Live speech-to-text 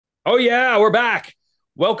Oh, yeah, we're back.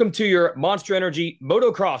 Welcome to your Monster Energy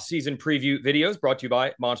Motocross season preview videos brought to you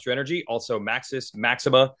by Monster Energy, also Maxis,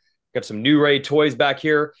 Maxima. Got some new Ray toys back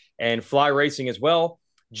here and fly racing as well.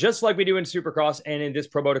 Just like we do in Supercross and in this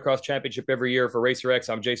Pro Motocross Championship every year for Racer X,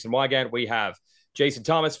 I'm Jason Wygant. We have Jason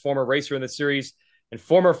Thomas, former racer in the series, and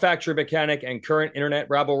former factory mechanic and current internet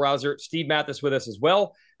rabble rouser, Steve Matthes, with us as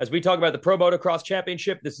well. As we talk about the Pro Motocross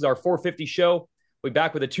Championship, this is our 450 show. We'll be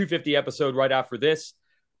back with a 250 episode right after this.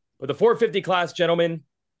 But the 450 class, gentlemen,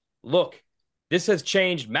 look, this has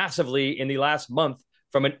changed massively in the last month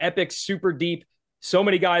from an epic, super deep, so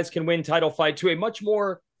many guys can win title fight to a much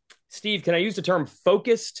more, Steve, can I use the term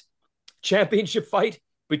focused championship fight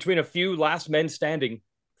between a few last men standing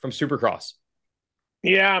from Supercross?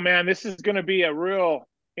 Yeah, man, this is going to be a real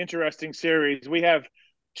interesting series. We have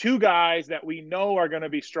two guys that we know are going to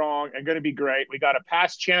be strong and going to be great. We got a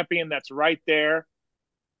past champion that's right there.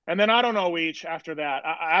 And then I don't know, Weege, after that.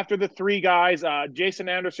 After the three guys, Jason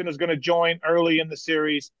Anderson is going to join early in the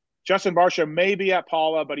series. Justin Barsha may be at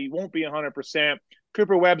Paula, but he won't be 100%.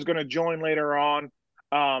 Cooper Webb's going to join later on.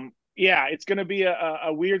 Yeah, it's going to be a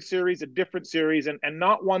weird series, a different series, and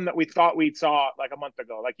not one that we thought we'd saw like a month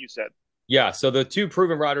ago, like you said. Yeah, so the two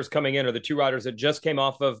proven riders coming in are the two riders that just came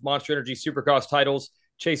off of Monster Energy Supercross titles.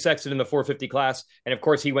 Chase Sexton in the 450 class. And of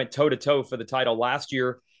course, he went toe to toe for the title last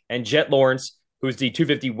year. And Jet Lawrence, who's the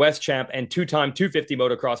 250 West champ and two-time 250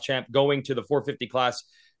 motocross champ, going to the 450 class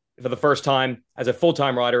for the first time as a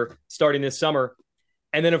full-time rider starting this summer.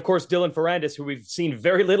 And then, of course, Dylan Ferrandis, who we've seen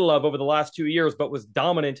very little of over the last 2 years, but was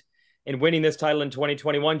dominant in winning this title in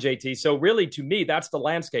 2021, JT. So really, to me, that's the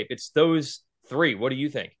landscape. It's those three. What do you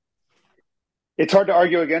think? It's hard to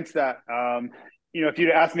argue against that. If you'd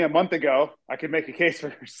asked me a month ago, I could make a case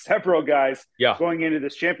for several guys Yeah. going into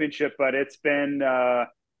this championship, but it's been,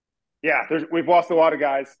 we've lost a lot of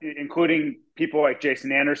guys, including people like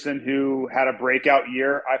Jason Anderson, who had a breakout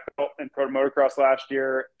year, I felt, in Pro Motocross last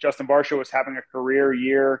year. Justin Barsha was having a career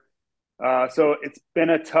year. So it's been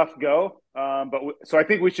a tough go. So I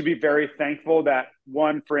think we should be very thankful that,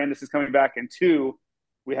 one, Ferrandis is coming back, and two,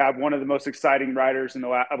 we have one of the most exciting riders of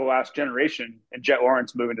the last generation, and Jet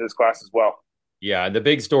Lawrence moving to this class as well. Yeah, the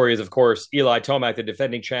big story is, of course, Eli Tomac, the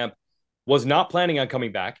defending champ, was not planning on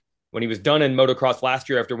coming back when he was done in motocross last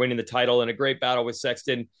year after winning the title in a great battle with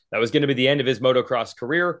Sexton. That was going to be the end of his motocross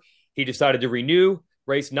career. He decided to renew,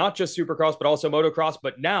 race not just supercross, but also motocross.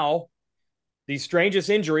 But now, the strangest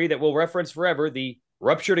injury that we'll reference forever, the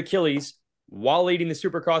ruptured Achilles while leading the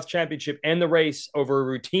supercross championship and the race over a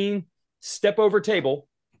routine step over table.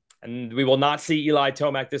 And we will not see Eli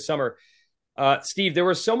Tomac this summer. Steve, there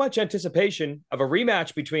was so much anticipation of a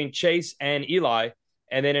rematch between Chase and Eli,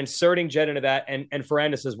 and then inserting Jet into that and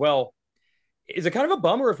Ferrandis as well. Is it kind of a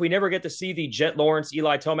bummer if we never get to see the Jet Lawrence,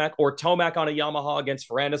 Eli Tomac, or Tomac on a Yamaha against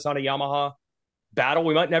Ferrandis on a Yamaha battle?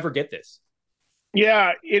 We might never get this.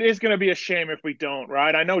 Yeah, it is going to be a shame if we don't,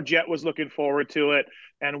 right? I know Jet was looking forward to it,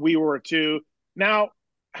 and we were too. Now,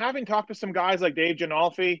 having talked to some guys like Dave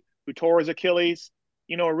Giannolfi, who tore his Achilles,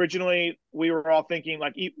 originally we were all thinking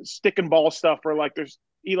like stick and ball stuff, or like there's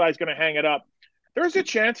Eli's going to hang it up. There's a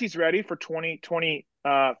chance he's ready for 2024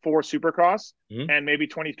 Supercross Mm-hmm. and maybe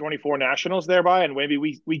 2024 Nationals thereby, and maybe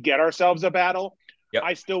we get ourselves a battle. Yep.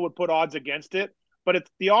 I still would put odds against it, but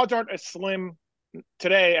the odds aren't as slim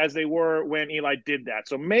today as they were when Eli did that.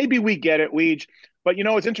 So maybe we get it, Weege. But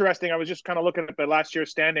it's interesting. I was just kind of looking at the last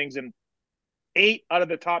year's standings, and 8 out of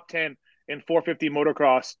the top 10 in 450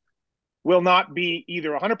 motocross will not be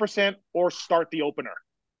either 100% or start the opener.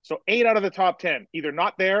 So 8 out of the top 10, either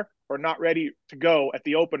not there or not ready to go at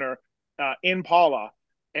the opener in Paula.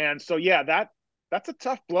 And so, yeah, that's a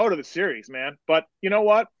tough blow to the series, man. But you know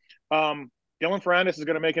what? Dylan Ferrandis is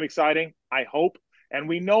going to make it exciting, I hope. And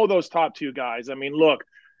we know those top two guys. I mean, look,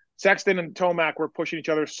 Sexton and Tomac were pushing each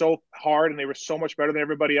other so hard, and they were so much better than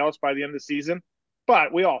everybody else by the end of the season.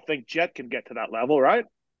 But we all think Jet can get to that level, right?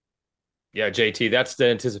 Yeah, JT, that's the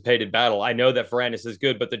anticipated battle. I know that Ferrandis is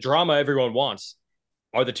good, but the drama everyone wants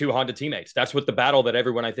are the two Honda teammates. That's what the battle that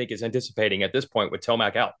everyone, I think, is anticipating at this point with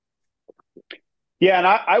Tomac out. Yeah, and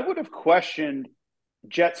I would have questioned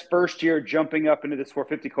Jet's first year jumping up into this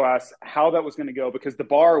 450 class, how that was going to go, because the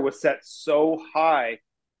bar was set so high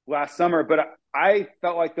last summer. But I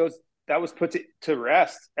felt like that was put to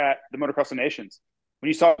rest at the Motocross of Nations. When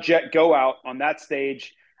you saw Jet go out on that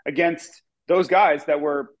stage against those guys they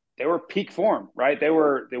were peak form, right? They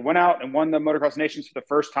went out and won the Motocross Nations for the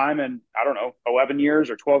first time in, I don't know, 11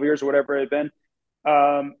 years or 12 years or whatever it had been.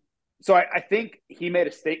 So I think he made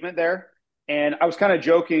a statement there. And I was kind of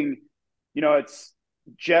joking, it's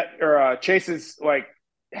Jet or Chase's like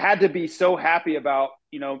had to be so happy about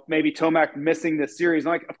maybe Tomac missing this series.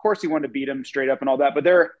 And like, of course he wanted to beat him straight up and all that, but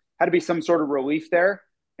there had to be some sort of relief there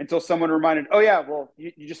until someone reminded, oh yeah, well,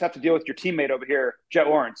 you just have to deal with your teammate over here, Jet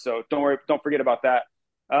Lawrence. So don't forget about that.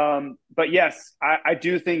 But yes, I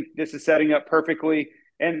do think this is setting up perfectly.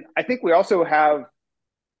 And I think we also have,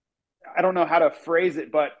 I don't know how to phrase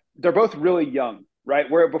it, but they're both really young, right?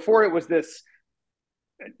 Where before it was this,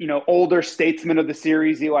 older statesman of the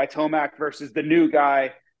series, Eli Tomac, versus the new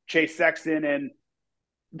guy, Chase Sexton. And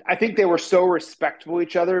I think they were so respectful to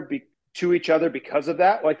each other because of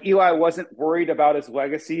that. Like Eli wasn't worried about his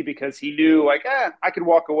legacy because he knew like, I could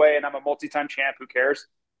walk away and I'm a multi-time champ. Who cares?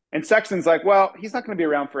 And Sexton's like, well, he's not going to be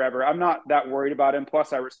around forever. I'm not that worried about him.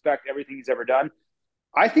 Plus I respect everything he's ever done.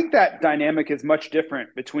 I think that dynamic is much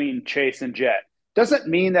different between Chase and Jet. Doesn't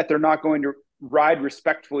mean that they're not going to ride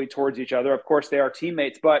respectfully towards each other. Of course, they are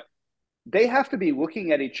teammates, but they have to be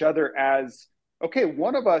looking at each other as, okay,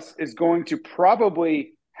 one of us is going to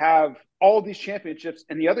probably have all these championships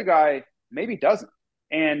and the other guy maybe doesn't.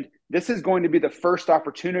 And this is going to be the first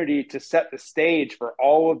opportunity to set the stage for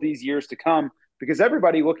all of these years to come, because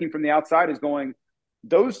everybody looking from the outside is going,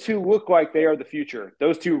 those two look like they are the future,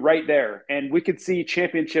 those two right there. And we could see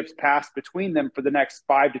championships pass between them for the next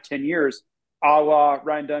 5 to 10 years, a la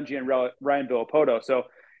Ryan Dungey and Ryan Villopoto. So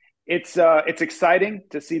it's exciting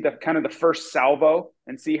to see the kind of the first salvo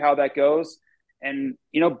and see how that goes. And,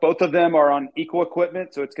 both of them are on equal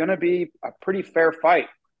equipment. So it's going to be a pretty fair fight.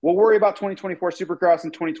 We'll worry about 2024 Supercross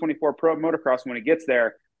and 2024 Pro Motocross when it gets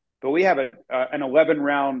there. But we have an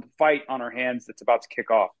 11-round fight on our hands that's about to kick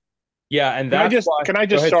off. Yeah, and that's can I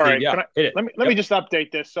just sorry. Yeah, let me just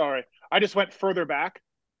update this. Sorry. I just went further back.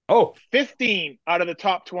 Oh, 15 out of the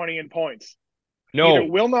top 20 in points. No.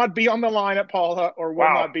 Either will not be on the line at Paula or will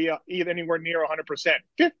not be either anywhere near 100%.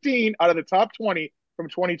 15 out of the top 20 from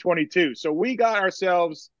 2022. So we got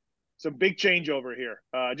ourselves some big changeover here.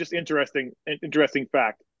 Just interesting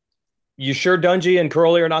fact. You sure Dungey and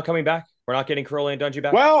Curley are not coming back? We're not getting Curley and Dungey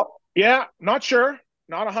back? Well, yeah, not sure.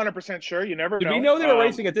 Not 100% sure. You never know. Did we know they were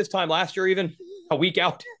racing at this time last year, even a week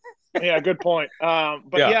out? Yeah, good point. But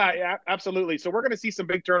yeah, absolutely. So we're going to see some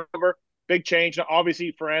big turnover, big change. Now,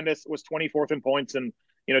 obviously, Ferrandis was 24th in points and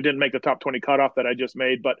didn't make the top 20 cutoff that I just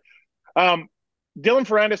made. But Dylan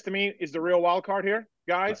Ferrandis to me is the real wild card here,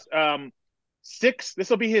 guys. This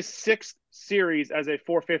will be his 6th series as a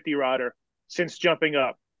 450 rider since jumping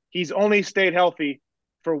up. He's only stayed healthy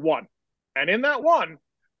for 1, and in that 1,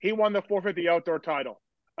 he won the 450 outdoor title.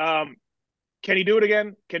 Can he do it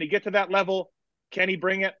again? Can he get to that level? Can he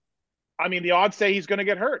bring it? I mean, the odds say he's going to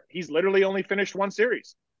get hurt. He's literally only finished 1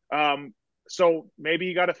 series. So maybe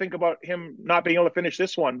you got to think about him not being able to finish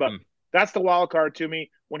this one. But that's the wild card to me.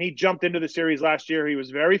 When he jumped into the series last year, he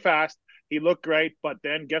was very fast. He looked great. But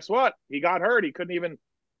then guess what? He got hurt. He couldn't even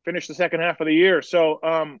finish the second half of the year. So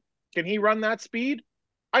can he run that speed?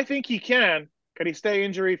 I think he can. Can he stay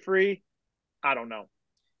injury-free? I don't know.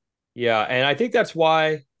 Yeah, and I think that's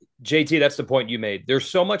why, JT, that's the point you made. There's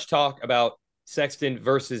so much talk about Sexton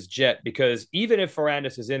versus Jet, because even if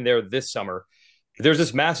Ferrandis is in there this summer, there's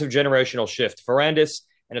this massive generational shift. Ferrandis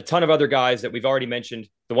and a ton of other guys that we've already mentioned,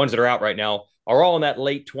 the ones that are out right now, are all in that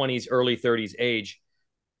late 20s, early 30s age.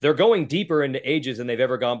 They're going deeper into ages than they've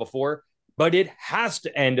ever gone before, but it has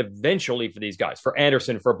to end eventually for these guys, for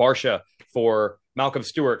Anderson, for Barsha, for Malcolm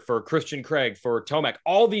Stewart, for Christian Craig, for Tomac,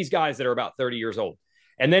 all these guys that are about 30 years old.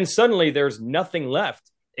 And then suddenly there's nothing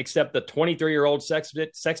left except the 23-year-old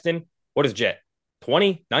Sexton. What is Jet?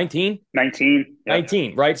 20, 19? 19.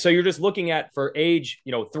 19, right? So you're just looking at, for age,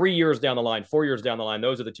 3 years down the line, 4 years down the line,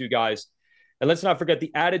 those are the two guys. And let's not forget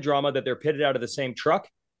the added drama that they're pitted out of the same truck.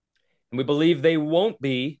 And we believe they won't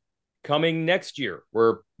be coming next year,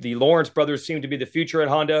 where the Lawrence brothers seem to be the future at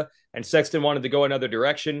Honda, and Sexton wanted to go another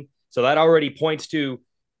direction. So that already points to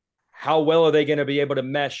how well are they going to be able to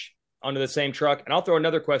mesh onto the same truck. And I'll throw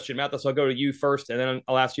another question. Matthes, I'll go to you first, and then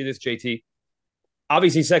I'll ask you this, JT.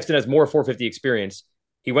 Obviously, Sexton has more 450 experience.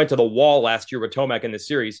 He went to the wall last year with Tomac in this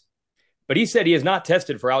series, but he said he has not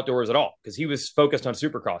tested for outdoors at all because he was focused on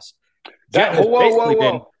Supercross.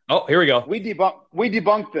 Whoa. Oh, here we go. We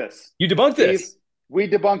debunked this. You debunked this. We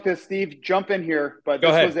debunked this. Steve, jump in here. But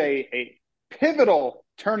this was a pivotal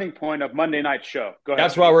turning point of Monday night's show. Go ahead.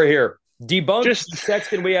 That's why we're here. Debunk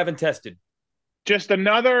Sexton we haven't tested. Just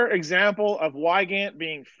another example of Wygant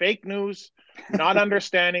being fake news, not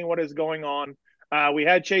understanding what is going on. We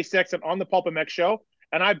had Chase Sexton on the Pulp MX show,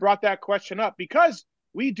 and I brought that question up because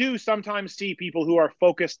we do sometimes see people who are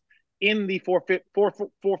focused in the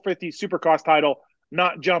 450 Supercross title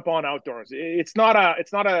not jump on outdoors. It's not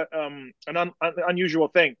an unusual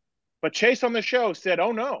thing. But Chase on the show said,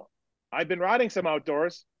 "Oh no, I've been riding some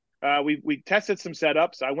outdoors. We tested some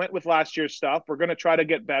setups. I went with last year's stuff. We're going to try to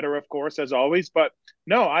get better, of course, as always. But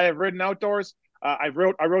no, I have ridden outdoors. I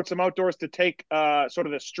rode some outdoors to take sort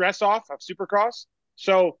of the stress off of Supercross.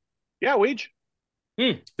 So yeah, Weege.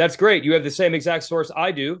 That's great. You have the same exact source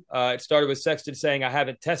I do. It started with Sexton saying, I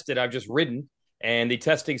haven't tested, I've just ridden. And the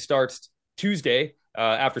testing starts Tuesday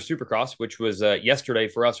after Supercross, which was yesterday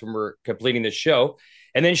for us when we're completing this show.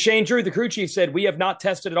 And then Shane Drew, the crew chief, said, we have not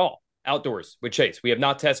tested at all outdoors with Chase. We have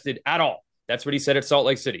not tested at all. That's what he said at Salt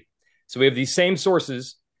Lake City. So we have these same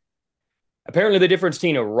sources. Apparently the difference,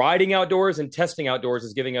 Tina, riding outdoors and testing outdoors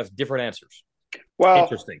is giving us different answers. Well,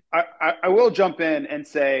 Interesting. I will jump in and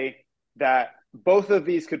say that both of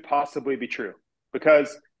these could possibly be true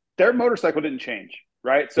because their motorcycle didn't change,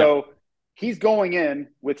 right? So he's going in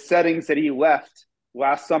with settings that he left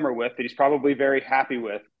last summer with that he's probably very happy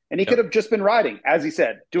with. And he could have just been riding, as he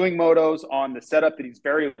said, doing motos on the setup that he's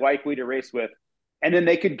very likely to race with. And then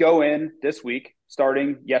they could go in this week,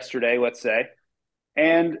 starting yesterday, let's say,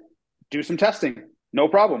 and do some testing. No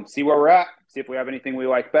problem. See where we're at. See if we have anything we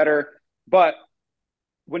like better. But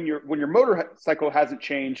when your motorcycle hasn't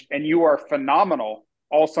changed and you are phenomenal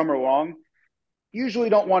all summer long, usually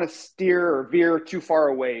don't want to steer or veer too far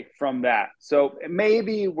away from that. So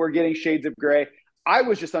maybe we're getting shades of gray. I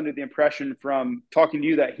was just under the impression from talking to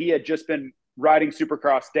you that he had just been riding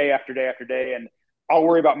Supercross day after day after day, and I'll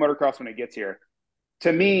worry about motocross when it gets here.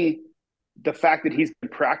 To me, the fact that he's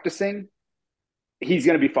been practicing, he's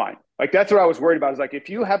going to be fine. Like, that's what I was worried about. Is like, if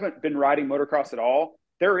you haven't been riding motocross at all,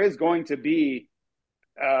 there is going to be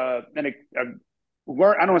I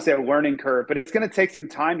don't want to say a learning curve, but it's going to take some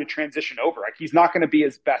time to transition over. Like, he's not going to be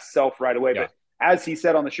his best self right away. Yeah. But as he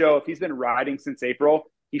said on the show, if he's been riding since April,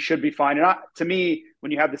 he should be fine. And to me,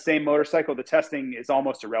 when you have the same motorcycle, the testing is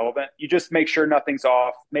almost irrelevant. You just make sure nothing's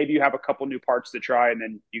off. Maybe you have a couple new parts to try, and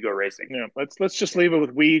then you go racing. Yeah, let's just leave it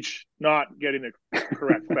with Weege not getting the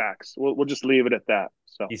correct facts. We'll just leave it at that.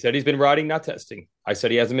 So he said he's been riding, not testing. I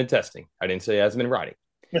said he hasn't been testing. I didn't say he hasn't been riding.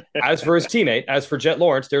 As for his teammate, as for Jet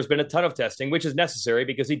Lawrence, there's been a ton of testing, which is necessary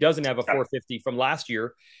because he doesn't have a 450 from last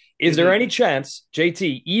year. Is there any chance,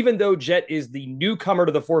 JT, even though Jet is the newcomer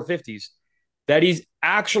to the 450s, that he's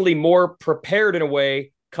actually more prepared in a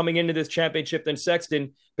way coming into this championship than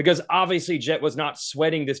Sexton? Because obviously Jet was not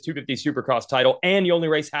sweating this 250 Supercross title, and you only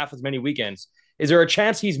race half as many weekends. Is there a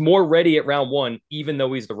chance he's more ready at round one, even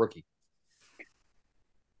though he's the rookie?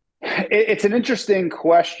 It's an interesting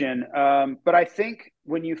question, but I think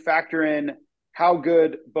when you factor in how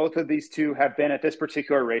good both of these two have been at this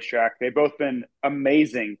particular racetrack, they've both been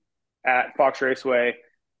amazing at Fox Raceway.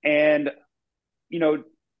 And, you know,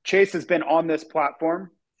 Chase has been on this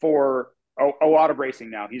platform for a lot of racing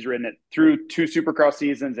now. He's ridden it through 2 Supercross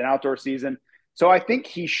seasons, an outdoor season. So I think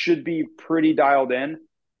he should be pretty dialed in.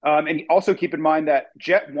 And also keep in mind that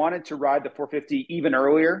Jet wanted to ride the 450 even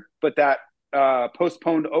earlier, but that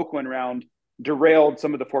postponed Oakland round derailed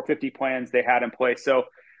some of the 450 plans they had in place. So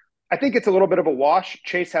I think it's a little bit of a wash.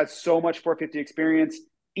 Chase has so much 450 experience.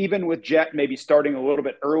 Even with Jet maybe starting a little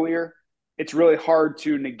bit earlier, it's really hard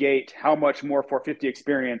to negate how much more 450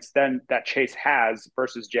 experience than that Chase has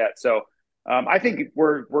versus Jet. So I think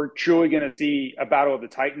we're truly going to see a battle of the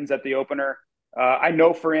Titans at the opener. I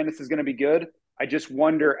know Ferrandis is going to be good. I just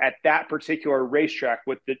wonder at that particular racetrack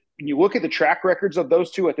when you look at the track records of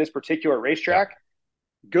those two at this particular racetrack,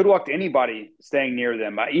 good luck to anybody staying near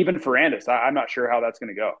them. Even Ferrandis, I'm not sure how that's going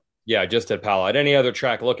to go. Yeah, just at Pala. At any other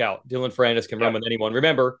track, look out. Dylan Ferrandis can run with anyone.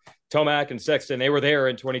 Remember, Tomac and Sexton, they were there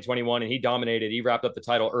in 2021, and he dominated. He wrapped up the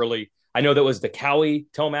title early. I know that was the Cowie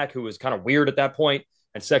Tomac, who was kind of weird at that point,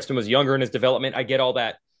 and Sexton was younger in his development. I get all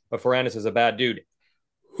that, but Ferrandis is a bad dude.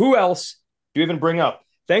 Who else do you even bring up?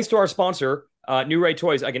 Thanks to our sponsor, New Ray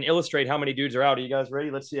Toys. I can illustrate how many dudes are out. Are you guys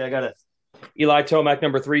ready? Let's see. I got a Eli Tomac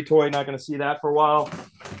number 3 toy. Not going to see that for a while.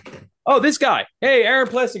 Oh, this guy. Hey, Aaron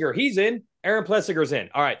Plessinger. He's in. Aaron Plessinger's in.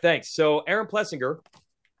 All right, thanks. So Aaron Plessinger,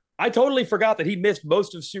 I totally forgot that he missed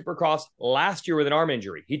most of Supercross last year with an arm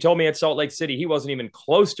injury. He told me at Salt Lake City he wasn't even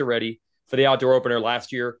close to ready for the outdoor opener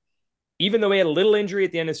last year. Even though he had a little injury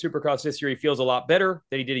at the end of Supercross this year, he feels a lot better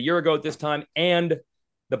than he did a year ago at this time. And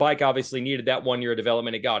the bike obviously needed that 1 year of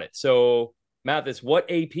development. It got it. So, Matthes, what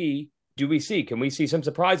AP do we see? Can we see some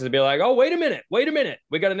surprises and be like, oh, wait a minute.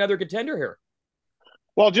 We got another contender here.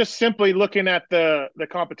 Well, just simply looking at the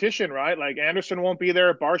competition, right? Like Anderson won't be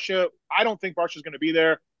there. Barsha, I don't think Barsha's going to be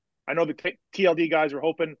there. I know the TLD guys are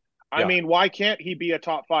hoping. I mean, why can't he be a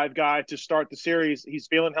top 5 guy to start the series? He's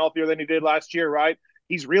feeling healthier than he did last year, right?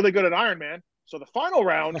 He's really good at Ironman. So the final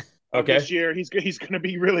round of this year, he's going to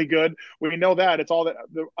be really good. We know that. It's all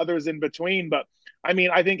the others in between. But, I mean,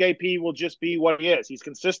 I think AP will just be what he is. He's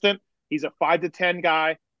consistent. He's a 5 to 10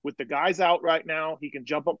 guy. with the guys out right now, he can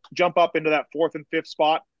jump up into that fourth and fifth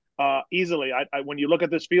spot easily. When you look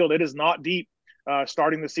at this field, it is not deep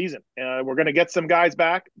starting the season. We're going to get some guys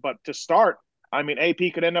back, but to start, I mean,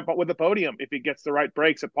 AP could end up with the podium if he gets the right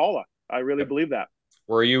breaks at Paula. I really believe that.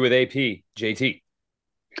 Where are you with AP, JT?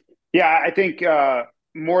 Yeah, I think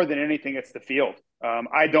more than anything, it's the field.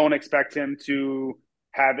 I don't expect him to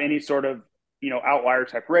have any sort of, outlier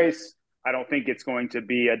type race. I don't think it's going to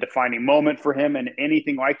be a defining moment for him and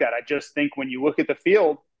anything like that. I just think when you look at the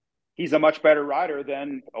field, he's a much better rider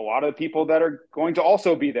than a lot of the people that are going to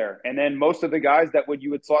also be there. And then most of the guys that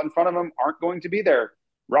you would slot in front of him aren't going to be there.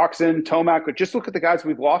 Roxon, Tomac, but just look at the guys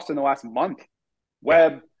we've lost in the last month.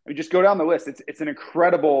 Webb, just go down the list. It's an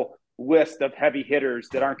incredible list of heavy hitters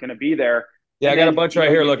that aren't going to be there. Yeah, and I got a bunch right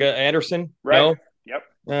here. Look at Anderson. Right. No? Yep.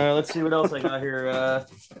 Let's see what else I got here.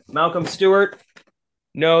 Malcolm Stewart.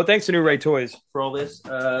 No, thanks to New Ray Toys for all this.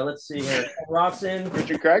 Let's see here. Roxon.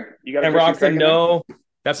 Richard Craig. You got and Roxon. No,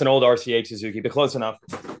 that's an old RCH Suzuki, but close enough.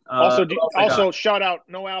 Also, shout out.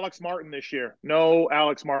 No Alex Martin this year. No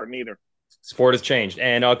Alex Martin either. Sport has changed,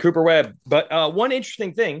 and Cooper Webb. But one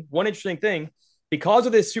interesting thing, because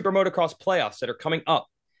of this Super Motocross playoffs that are coming up,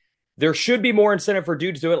 there should be more incentive for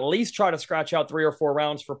dudes to at least try to scratch out 3 or 4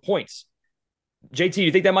 rounds for points. JT, do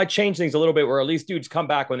you think that might change things a little bit, where at least dudes come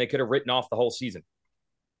back when they could have written off the whole season?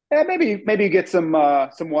 Yeah, maybe you get some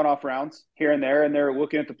one-off rounds here and there, and they're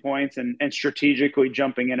looking at the points and strategically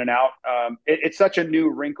jumping in and out. It's such a new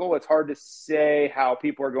wrinkle; it's hard to say how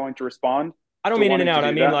people are going to respond. I don't mean in and out.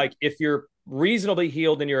 I mean, like, if you're reasonably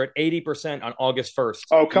healed and you're at 80% on August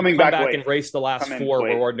 1st, coming back and race the last 4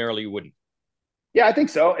 where ordinarily you wouldn't. Yeah, I think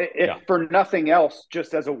so. For nothing else,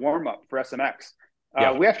 just as a warm-up for SMX.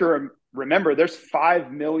 We have to remember there's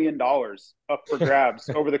 $5 million up for grabs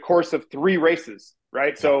over the course of 3 races,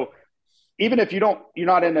 right? Yeah. So even if you're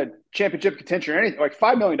not in a championship contention or anything, like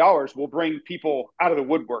 $5 million will bring people out of the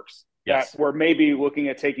woodworks that were maybe looking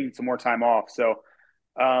at taking some more time off. So,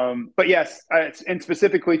 but yes, and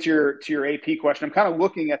specifically to your AP question, I'm kind of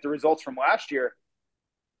looking at the results from last year.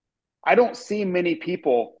 I don't see many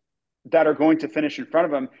people that are going to finish in front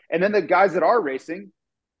of him. And then the guys that are racing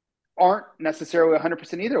aren't necessarily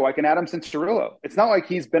 100% either, like an Adam Cianciarulo. It's not like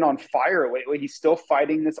he's been on fire lately. He's still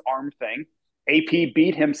fighting this arm thing. AP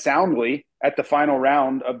beat him soundly at the final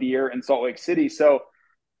round of the year in Salt Lake City. So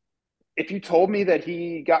if you told me that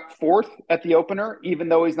he got 4th at the opener, even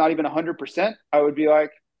though he's not even 100%, I would be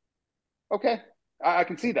like, okay, I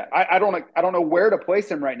can see that. I don't know where to place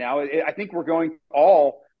him right now. I think we're going to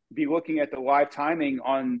all be looking at the live timing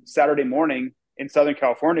on Saturday morning in Southern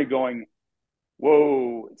California going,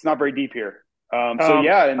 whoa, it's not very deep here.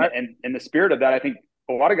 And in the spirit of that, I think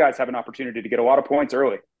a lot of guys have an opportunity to get a lot of points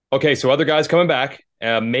early. Okay, so other guys coming back,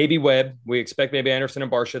 maybe Webb. We expect maybe Anderson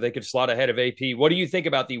and Barcia. They could slot ahead of AP. What do you think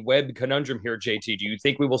about the Webb conundrum here, JT? Do you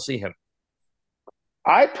think we will see him?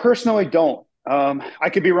 I personally don't. I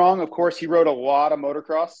could be wrong. Of course, he rode a lot of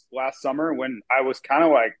motocross last summer when I was kind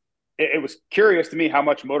of like, it was curious to me how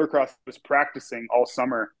much motocross he was practicing all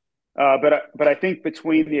summer. But I think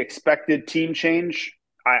between the expected team change,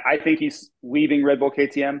 I think he's leaving Red Bull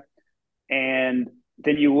KTM. And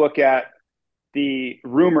then you look at the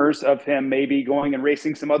rumors of him maybe going and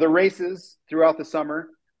racing some other races throughout the summer.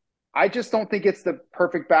 I just don't think it's the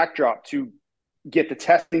perfect backdrop to get the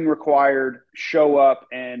testing required, show up,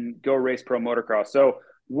 and go race pro motocross. So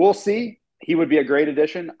we'll see. He would be a great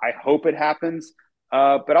addition. I hope it happens.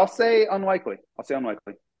 But I'll say unlikely.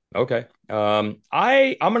 Okay. I'm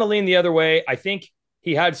going to lean the other way. I think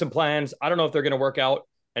he had some plans. I don't know if they're going to work out.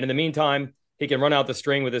 And in the meantime, he can run out the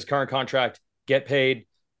string with his current contract, get paid,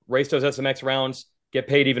 race those SMX rounds, get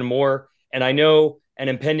paid even more. And I know an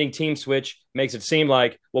impending team switch makes it seem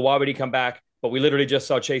like, well, why would he come back? But we literally just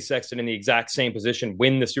saw Chase Sexton in the exact same position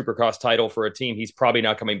win the Supercross title for a team he's probably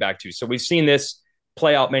not coming back to. So we've seen this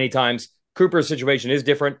play out many times. Cooper's situation is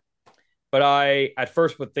different, but I at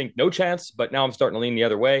first would think no chance, but now I'm starting to lean the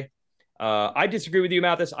other way. I disagree with you,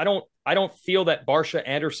 Matthes. I don't feel that Barcia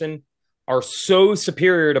Anderson are so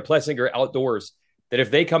superior to Plessinger outdoors that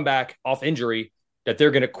if they come back off injury, that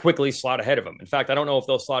they're going to quickly slot ahead of him. In fact, I don't know if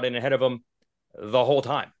they'll slot in ahead of him the whole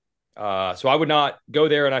time. So I would not go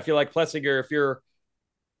there. And I feel like Plessinger, if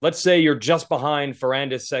let's say you're just behind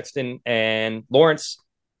Ferrandis, Sexton, and Lawrence,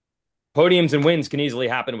 podiums and wins can easily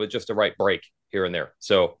happen with just the right break here and there.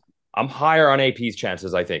 So I'm higher on AP's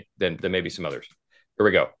chances, I think, than maybe some others. Here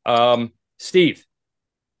we go. Steve,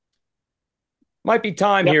 might be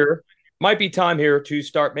time here to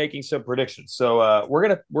start making some predictions. So we're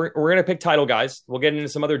gonna pick title guys. We'll get into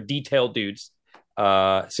some other detailed dudes.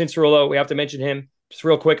 Cianciarulo, we have to mention him just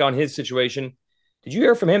real quick on his situation. Did you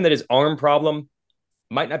hear from him that his arm problem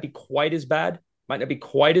might not be quite as bad. Might not be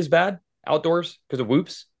quite as bad outdoors because of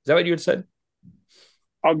whoops. Is that what you had said?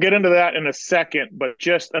 I'll get into that in a second, but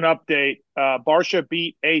just an update. Barsha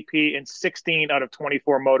beat AP in 16 out of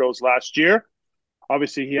 24 motos last year.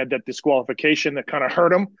 Obviously, he had that disqualification that kind of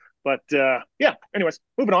hurt him. But yeah, anyways,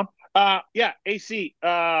 moving on. Yeah, AC,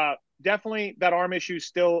 definitely that arm issue is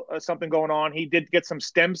still something going on. He did get some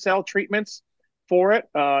stem cell treatments for it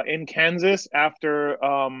in Kansas after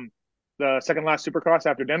the second last Supercross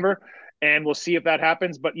after Denver. And we'll see if that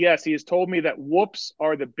happens. But yes, he has told me that whoops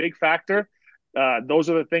are the big factor. Those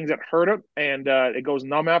are the things that hurt him, and it goes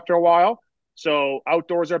numb after a while. So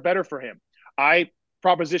outdoors are better for him. I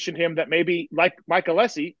propositioned him that maybe like Mike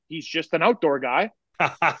Alessi, he's just an outdoor guy.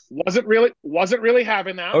 wasn't really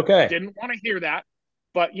having that. Okay. Didn't want to hear that.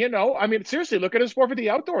 But I mean, seriously, look at his 450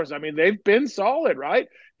 outdoors. I mean, they've been solid, right?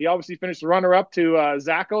 He obviously finished the runner-up to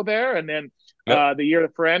Zacho there, and then the year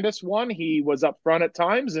that Ferrandis won, he was up front at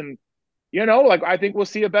times, and I think we'll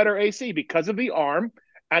see a better AC because of the arm.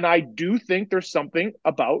 And I do think there's something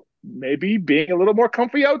about maybe being a little more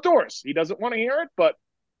comfy outdoors. He doesn't want to hear it, but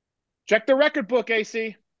check the record book,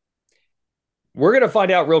 AC. We're going to find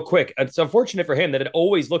out real quick. It's unfortunate for him that it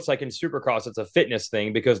always looks like in Supercross it's a fitness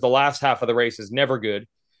thing because the last half of the race is never good.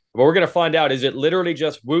 But we're going to find out, is it literally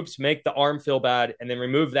just whoops, make the arm feel bad, and then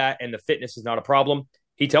remove that, and the fitness is not a problem?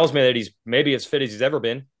 He tells me that he's maybe as fit as he's ever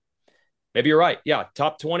been. Maybe you're right. Yeah,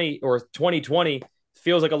 top 20 or 2020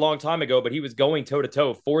 feels like a long time ago, but he was going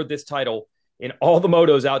toe-to-toe for this title in all the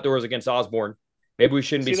motos outdoors against Osborne. Maybe we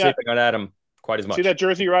shouldn't be sleeping on Adam quite as much. See that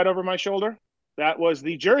jersey right over my shoulder? That was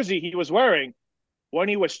the jersey he was wearing when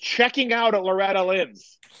he was checking out at Loretta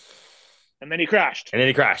Lynn's. And then he crashed.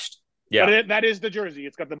 Yeah. But that is the jersey.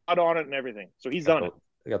 It's got the mud on it and everything. So he's done it.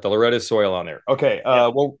 They got the Loretta soil on there. Okay, yeah.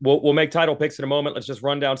 We'll make title picks in a moment. Let's just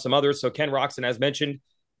run down some others. So Ken Roxon, as mentioned,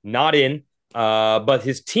 not in. But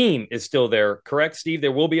his team is still there, correct, Steve?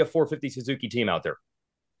 There will be a 450 Suzuki team out there.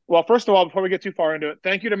 Well, first of all, before we get too far into it,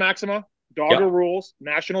 thank you to Maxima, Dogger Rules,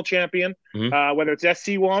 national champion. Mm-hmm. Whether it's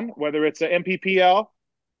SC1, whether it's an MPPL,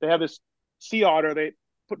 they have this Sea Otter. They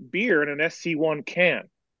put beer in an SC1 can,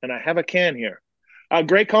 and I have a can here.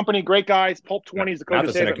 Great company, great guys. Pulp 20 is the code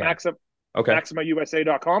to save at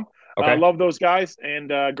MaximaUSA.com. Okay. Love those guys,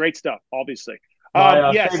 and great stuff, obviously.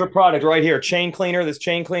 My favorite product right here, chain cleaner. This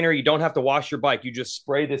chain cleaner, you don't have to wash your bike. You just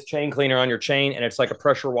spray this chain cleaner on your chain, and it's like a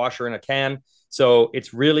pressure washer in a can. So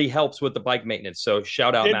it really helps with the bike maintenance. So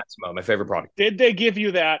shout out Maxima, my favorite product. Did they give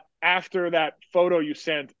you that after that photo you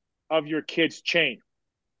sent of your kid's chain?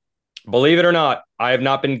 Believe it or not, I have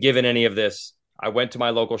not been given any of this. I went to my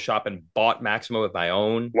local shop and bought Maxima with my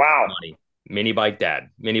own money. Mini Bike Dad.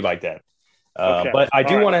 But I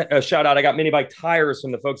do want to shout out, I got mini bike tires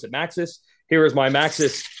from the folks at Matthes. Here is my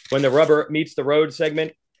Matthes when the rubber meets the road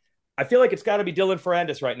segment. I feel like it's got to be Dylan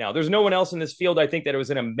Ferrandis right now. There's no one else in this field. I think that it was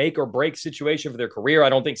in a make or break situation for their career. I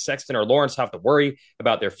don't think Sexton or Lawrence have to worry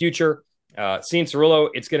about their future. Cianciarulo,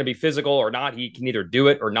 it's going to be physical or not. He can either do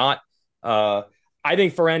it or not. I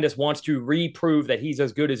think Ferrandis wants to reprove that he's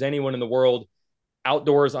as good as anyone in the world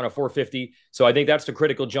outdoors on a 450. So I think that's the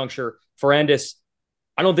critical juncture. Ferrandis,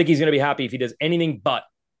 I don't think he's going to be happy if he does anything but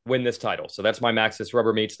win this title. So that's my Matthes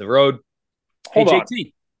rubber meets the road. Hold on.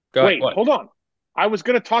 JT, go ahead. Hold on. I was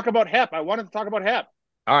going to talk about Hep. I wanted to talk about Hep.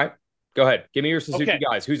 All right. Go ahead. Give me your Suzuki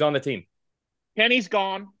guys. Who's on the team? Kenny's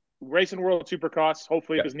gone. Racing World Supercross.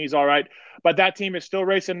 Hopefully his knee's all right. But that team is still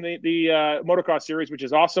racing the motocross series, which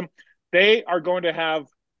is awesome. They are going to have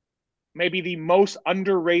maybe the most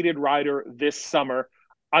underrated rider this summer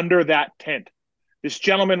under that tent. This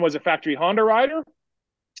gentleman was a factory Honda rider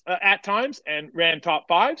at times and ran top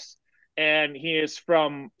fives. And he is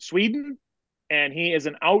from Sweden. And he is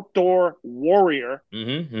an outdoor warrior.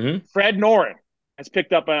 Fred Noren has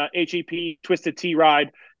picked up a HEP Twisted T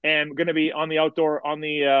ride and going to be on the outdoor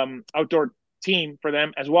team for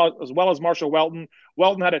them as well as Marshall Welton.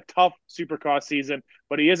 Welton had a tough Supercross season,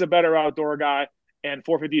 but he is a better outdoor guy, and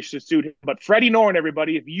 450 should suit him. But Freddie Noren,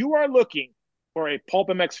 everybody, if you are looking for a Pulp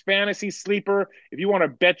MX fantasy sleeper, if you want to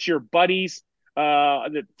bet your buddies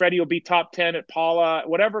that Freddie will be top 10 at Paula,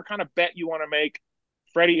 whatever kind of bet you want to make,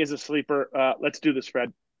 Freddie is a sleeper. Let's do this,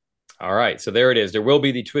 Fred. All right. So there it is. There will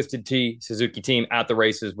be the Twisted T Suzuki team at the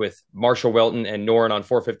races with Marshall Welton and Noren on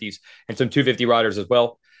 450s and some 250 riders as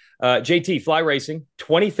well. JT, Fly Racing,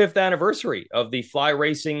 25th anniversary of the Fly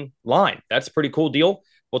Racing line. That's a pretty cool deal.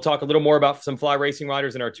 We'll talk a little more about some Fly Racing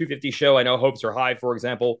riders in our 250 show. I know hopes are high, for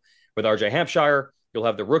example, with RJ Hampshire. You'll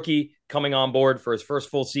have the rookie coming on board for his first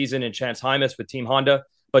full season in Chance Hymas with Team Honda.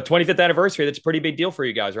 But 25th anniversary, that's a pretty big deal for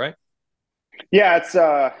you guys, right? Yeah, it's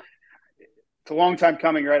it's a long time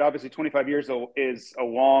coming, right? Obviously, 25 years is a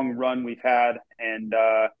long run we've had, and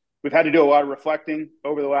we've had to do a lot of reflecting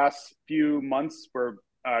over the last few months. We're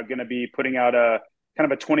going to be putting out a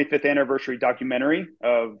kind of a 25th anniversary documentary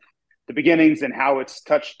of the beginnings and how it's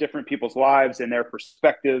touched different people's lives and their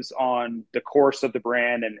perspectives on the course of the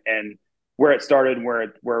brand and where it started and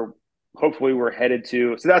where hopefully we're headed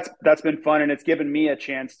to. So that's been fun, and it's given me a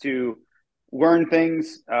chance to learn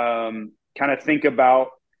things, kind of think about.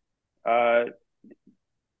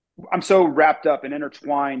 I'm so wrapped up and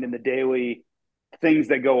intertwined in the daily things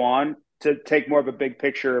that go on to take more of a big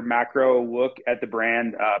picture macro look at the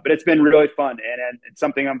brand. But it's been really fun, and it's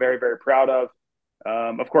something I'm very, very proud of.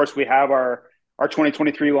 Of course, we have our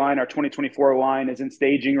 2023 line, our 2024 line is in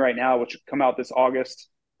staging right now, which will come out this August.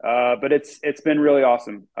 But it's been really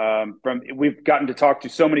awesome. We've gotten to talk to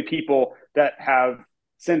so many people that have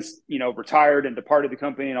since retired and departed the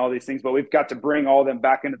company and all these things, but we've got to bring all of them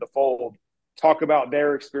back into the fold, talk about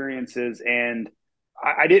their experiences, and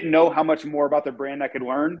I didn't know how much more about the brand I could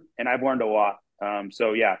learn, and I've learned a lot.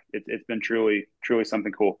 So yeah, it's been truly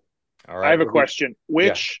something cool. All right, I have a question.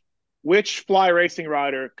 Which fly racing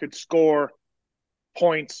rider could score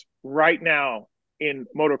points right now in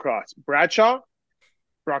motocross? Bradshaw,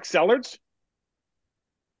 Brock Sellards,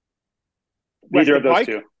 neither of those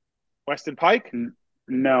two. Weston Pike?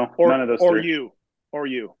 No, none of those three. Or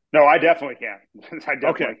you. No, I definitely can't. I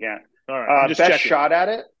definitely can't. All right.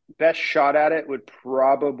 Best shot at it would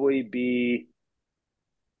probably be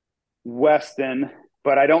Weston,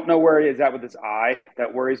 but I don't know where he is at with his eye.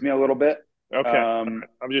 That worries me a little bit. Okay. I'm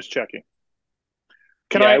just checking.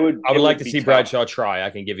 I would like to see Bradshaw try. I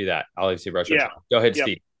can give you that. I'll like to see Bradshaw try. Go ahead,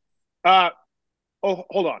 Steve.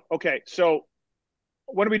 Hold on. Okay, so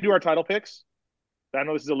when do we do our title picks? I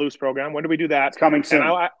know this is a loose program. When do we do that? It's coming soon.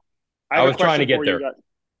 I was trying to get there.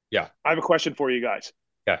 Yeah. I have a question for you guys.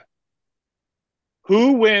 Okay.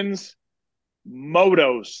 Who wins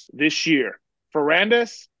motos this year?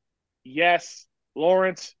 Ferrandis? Yes.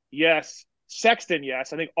 Lawrence? Yes. Sexton?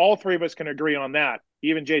 Yes. I think all three of us can agree on that.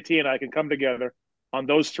 Even JT and I can come together on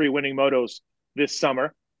those three winning motos this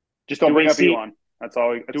summer. Just don't bring up Elon. That's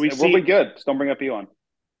all. We'll be good. Just don't bring up Elon.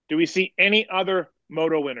 Do we see any other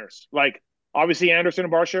moto winners? Like, obviously, Anderson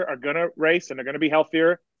and Barcia are going to race, and they're going to be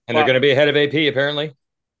healthier. And they're going to be ahead of AP, apparently.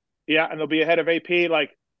 Yeah, and they'll be ahead of AP.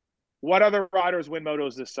 Like, what other riders win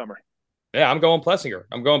motos this summer? Yeah, I'm going Plessinger.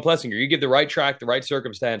 You give the right track, the right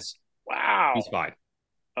circumstance. Wow. He's fine.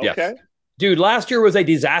 Okay. Yes. Dude, last year was a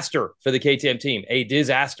disaster for the KTM team. A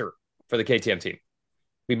disaster for the KTM team.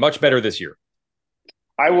 Be much better this year.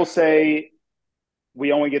 I will say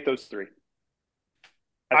we only get those three.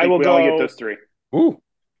 I will only get those three. Ooh.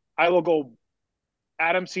 I will go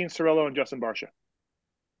Adam Cianciarulo and Justin Barcia.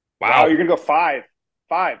 Wow, you're going to go five.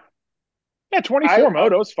 Yeah, 24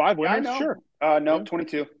 motos, 5 winners, sure. No,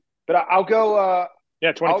 22. But I'll go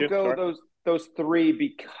 22. I'll go those three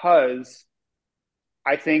because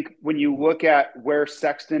I think when you look at where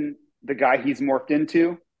Sexton, the guy he's morphed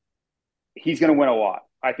into, he's going to win a lot.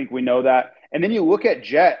 I think we know that. And then you look at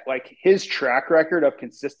Jet, like his track record of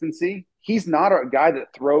consistency, he's not a guy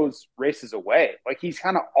that throws races away. Like he's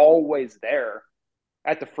kind of always there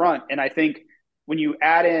at the front. And I think when you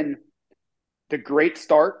add in the great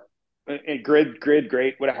start,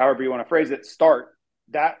 great, whatever, however you want to phrase it, start,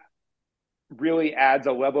 that really adds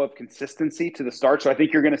a level of consistency to the start. So I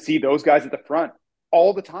think you're going to see those guys at the front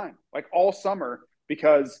all the time, like all summer,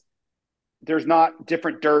 because there's not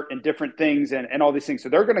different dirt and different things and all these things. So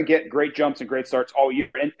they're going to get great jumps and great starts all year.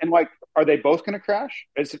 And like, are they both going to crash?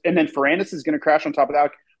 And then Ferrandis is going to crash on top of that.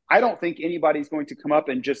 I don't think anybody's going to come up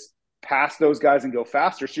and just pass those guys and go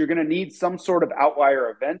faster. So you're going to need some sort of outlier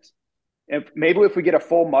event. Maybe if we get a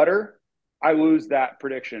full mutter, I lose that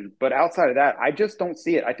prediction. But outside of that, I just don't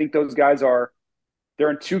see it. I think those guys they're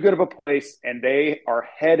in too good of a place, and they are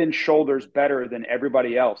head and shoulders better than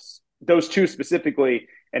everybody else. Those two specifically.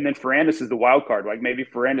 And then Ferrandis is the wild card. Like maybe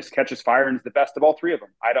Ferrandis catches fire and is the best of all three of them.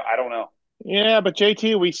 I don't know. Yeah, but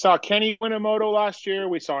JT, we saw Kenny win a moto last year.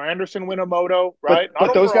 We saw Anderson win a moto, right?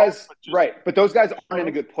 But those guys, right? But those guys aren't in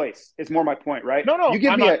a good place. Is more my point, right? No. You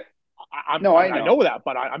give I know that,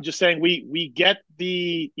 but I'm just saying we get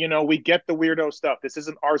the weirdo stuff. This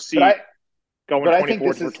isn't RC going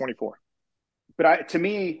 24 for 24. But to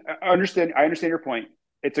me, I understand your point.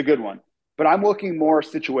 It's a good one. But I'm looking more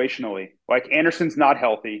situationally. Like Anderson's not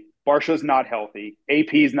healthy. Barcia's not healthy.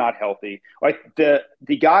 AP's not healthy. Like the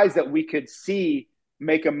guys that we could see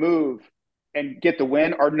make a move and get the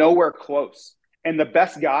win are nowhere close. And the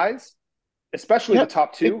best guys, especially the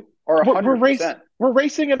top two, are 100%. We're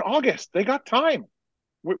racing in August. They got time.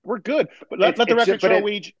 We're good. But let the record show,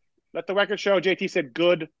 Weege. Let the record show, JT said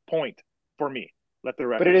good point. for me. Let the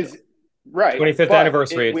record But it is right. 25th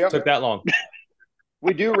anniversary. It took that long.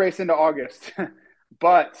 We do race into August,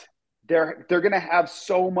 but they're going to have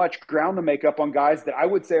so much ground to make up on guys that I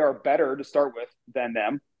would say are better to start with than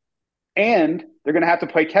them, and they're going to have to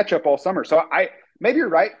play catch up all summer. So maybe you're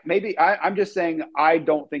right. Maybe I'm just saying I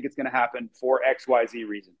don't think it's going to happen for XYZ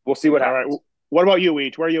reason. We'll see what happens. Right. What about you,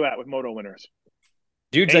 Weege? Where are you at with moto winners?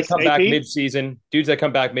 Dudes that come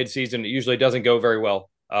back mid-season, it usually doesn't go very well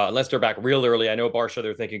unless they're back real early. I know Barsha,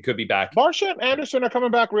 they're thinking could be back. Barsha and Anderson are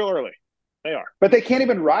coming back real early. They are. But they can't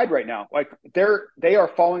even ride right now. Like they are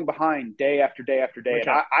falling behind day after day after day. Okay.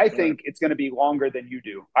 And I think it's going to be longer than you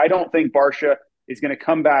do. I don't think Barsha is going to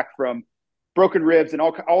come back from broken ribs and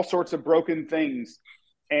all sorts of broken things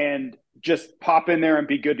and just pop in there and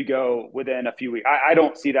be good to go within a few weeks. I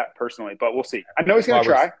don't see that personally, but we'll see. I know he's going to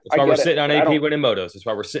try. That's why we're sitting on AP winning motos. That's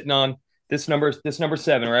why we're sitting on this number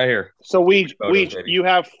 7 right here. So Weege, you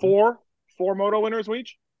have four moto winners,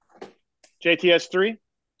 Weege? JTS 3?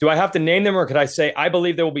 Do I have to name them, or could I say I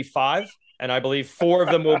believe there will be 5, and I believe 4 of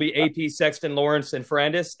them will be AP, Sexton, Lawrence, and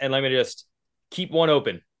Ferrandis, and let me just keep one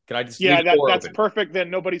open. Can I just that's open? Perfect. Then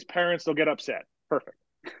nobody's parents will get upset. Perfect.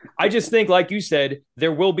 I just think, like you said,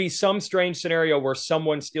 there will be some strange scenario where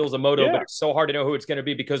someone steals a moto, but it's so hard to know who it's going to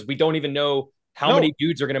be because we don't even know how many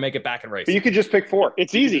dudes are going to make it back and race. But you could just pick 4.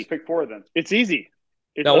 It's easy. Just pick 4 of them. It's easy.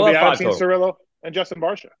 We'll have 5 total. Cirillo and Justin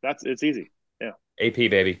Barsha. It's easy. Yeah. AP,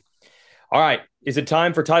 baby. All right. Is it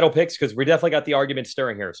time for title picks? Because we definitely got the argument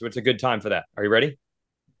stirring here, so it's a good time for that. Are you ready?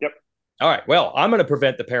 Yep. All right. Well, I'm going to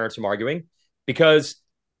prevent the parents from arguing because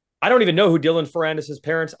I don't even know who Dylan Ferrandis'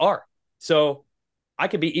 parents are. So I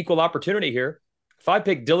could be equal opportunity here. If I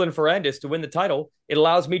pick Dylan Ferrandis to win the title, it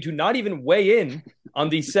allows me to not even weigh in on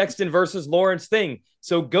the Sexton versus Lawrence thing.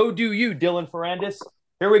 So go do you, Dylan Ferrandis.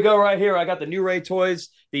 Here we go right here. I got the new Ray toys,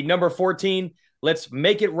 the number 14. Let's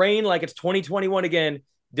make it rain like it's 2021 again.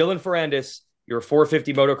 Dylan Ferrandis, you're a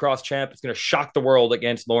 450 motocross champ. It's going to shock the world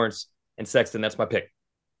against Lawrence and Sexton. That's my pick.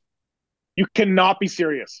 You cannot be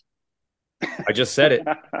serious. I just said it.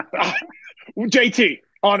 JT,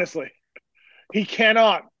 honestly. He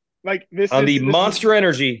cannot. Like this on the Monster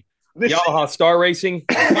Energy Yamaha Star Racing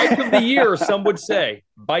Bike of the Year. Some would say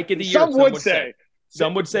Bike of the Year.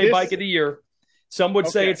 Some would say Bike of the Year. Some would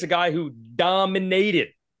say it's a guy who dominated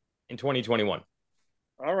in 2021.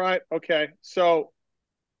 All right. Okay. So,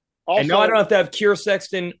 also, and no, I don't have to have Keir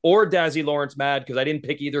Sexton or Dazzy Lawrence mad because I didn't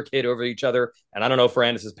pick either kid over each other, and I don't know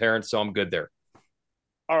Ferrandis' parents, so I'm good there.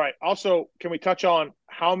 All right. Also, can we touch on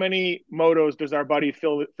how many motos does our buddy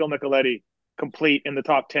Phil Nicoletti complete in the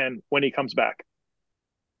top 10 when he comes back?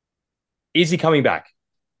 Is he coming back?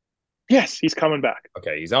 Yes, he's coming back.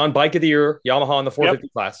 Okay, he's on Bike of the Year, Yamaha in the 450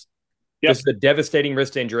 class. Yep. This is a devastating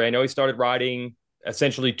wrist injury. I know he started riding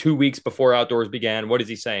essentially 2 weeks before outdoors began. What is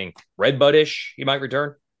he saying? Red Bud-ish, he might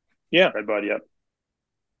return? Yeah. Red Bud, yep.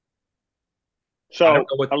 So I don't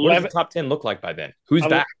know what does the top 10 look like by then? Who's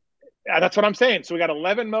back? Yeah, that's what I'm saying. So we got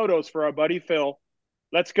 11 motos for our buddy Phil.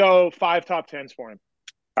 Let's go 5 top 10s for him.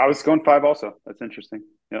 I was going 5 also. That's interesting.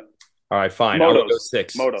 Yep. All right, fine. I'll go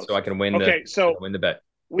 6 so I can win win the bet.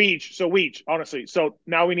 Weege, honestly. So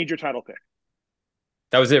now we need your title pick.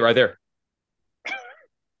 That was it right there.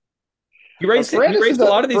 He raced a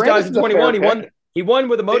lot of these guys in 21. He won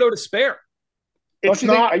with a moto to spare. You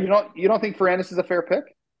don't think Ferrandis is a fair pick?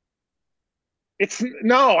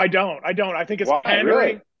 No, I don't. I think it's pandering.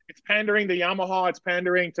 Really? It's pandering to Yamaha. It's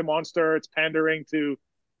pandering to Monster. It's pandering to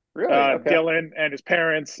Dylan and his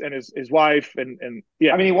parents and his wife and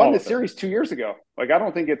yeah. I mean, he won the series 2 years ago. Like, I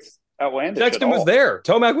don't think it's outlandish. Sexton was there.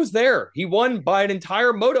 Tomac was there. He won by an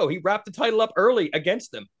entire moto. He wrapped the title up early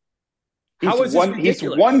against them. He's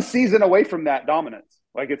 1 season away from that dominance.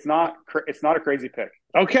 Like, it's not a crazy pick.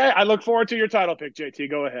 Okay, I look forward to your title pick, JT.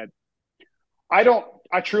 Go ahead. I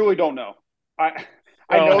truly don't know.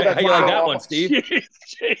 I know that. How you like that one, Steve?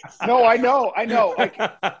 Jeez. No, I know.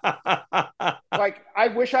 Like, I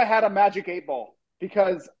wish I had a magic 8-ball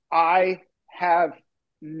because I have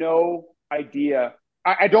no idea.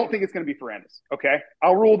 I don't think it's going to be Ferrandis. Okay,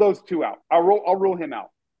 I'll rule those 2 out. I'll rule him out.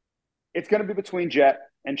 It's going to be between Jet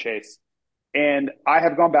and Chase, and I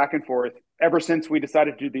have gone back and forth ever since we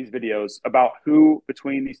decided to do these videos about who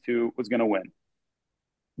between these 2 was going to win.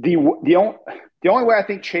 The only way I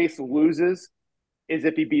think Chase loses is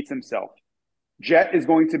if he beats himself. Jet is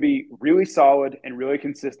going to be really solid and really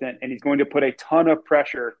consistent, and he's going to put a ton of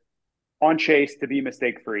pressure on Chase to be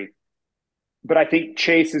mistake-free. But I think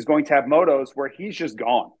Chase is going to have motos where he's just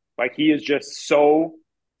gone. Like, he is just so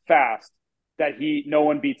fast that no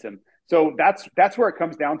one beats him. So that's where it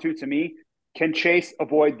comes down to me. Can Chase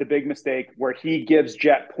avoid the big mistake where he gives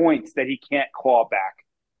Jet points that he can't claw back?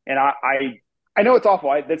 And I know it's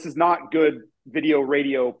awful. This is not good video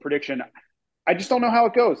radio prediction. I just don't know how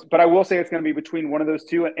it goes, but I will say it's going to be between one of those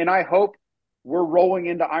two. And I hope we're rolling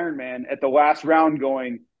into Ironman at the last round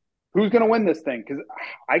going, who's going to win this thing? Because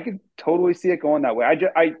I could totally see it going that way.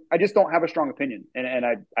 I just don't have a strong opinion, and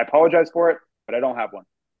I apologize for it, but I don't have one.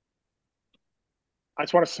 I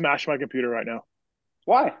just want to smash my computer right now.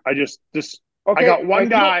 Why? I just okay. I got one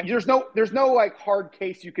guy. There's no like hard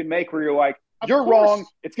case you can make where you're like, you're wrong.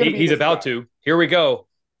 It's going to be. He's about guy. to. Here we go.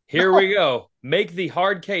 We go. Make the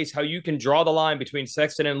hard case how you can draw the line between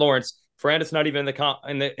Sexton and Lawrence. Ferrandis not even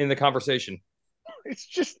in the conversation. It's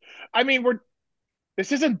just, I mean,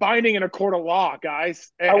 this isn't binding in a court of law,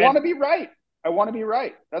 guys. I want to be right.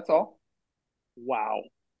 That's all. Wow.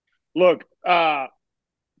 Look,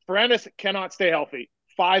 Ferrandis cannot stay healthy.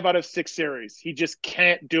 5 out of 6 series. He just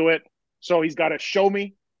can't do it. So he's got to show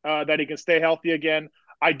me that he can stay healthy again.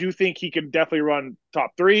 I do think he can definitely run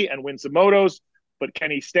top 3 and win some motos, but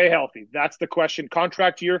can he stay healthy? That's the question.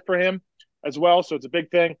 Contract year for him as well, so it's a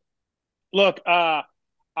big thing. Look,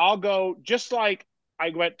 I'll go just like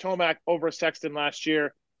I went Tomac over Sexton last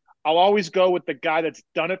year. I'll always go with the guy that's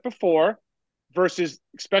done it before versus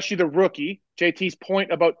especially the rookie. JT's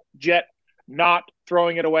point about Jet not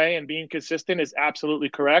throwing it away and being consistent is absolutely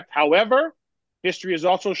correct. However, history has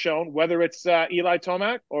also shown, whether it's Eli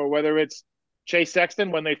Tomac or whether it's Chase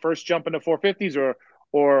Sexton when they first jump into 450s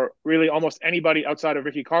or really almost anybody outside of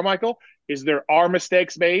Ricky Carmichael, is there are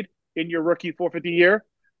mistakes made in your rookie 450 year.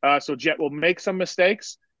 So Jet will make some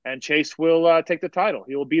mistakes and Chase will take the title.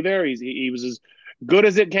 He will be there. He was as good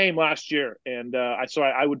as it came last year. And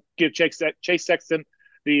I would give Chase Sexton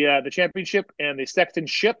the championship, and the Sexton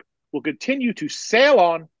ship will continue to sail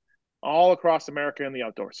on all across America in the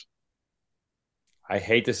outdoors. I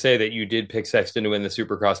hate to say that you did pick Sexton to win the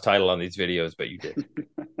Supercross title on these videos, but you did.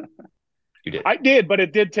 You did. I did, but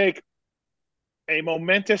it did take a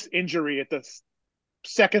momentous injury at the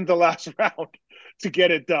second to last round to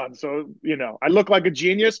get it done. So, I look like a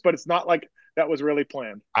genius, but it's not like that was really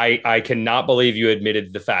planned. I cannot believe you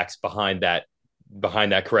admitted the facts behind that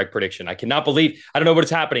correct prediction. I cannot believe, I don't know what is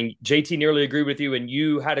happening. JT nearly agreed with you, and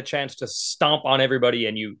you had a chance to stomp on everybody,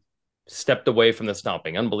 and you stepped away from the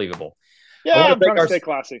stomping. Unbelievable. Yeah, I'm trying to stay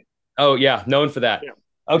classy. Oh, yeah, known for that. Yeah.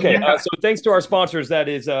 Okay, so thanks to our sponsors, that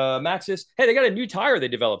is Matthes. Hey, they got a new tire they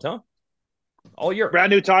developed, huh? All year. Brand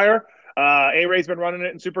new tire. A-Ray's been running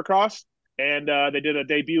it in Supercross, and they did a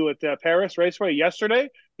debut at Paris Raceway yesterday.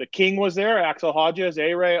 The King was there, Axel Hodges,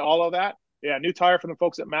 A-Ray, all of that. Yeah, new tire from the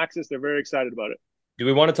folks at Matthes. They're very excited about it. Do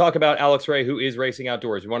we want to talk about Alex Ray, who is racing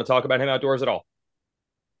outdoors? We want to talk about him outdoors at all?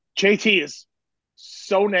 JT is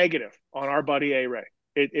so negative on our buddy A-Ray.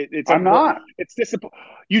 I'm not. It's disappointing.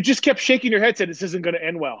 You just kept shaking your head, said this isn't going to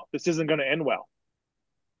end well. This isn't going to end well.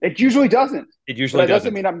 It usually doesn't. It usually doesn't. That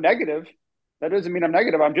doesn't mean I'm negative. That doesn't mean I'm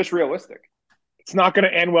negative. I'm just realistic. It's not going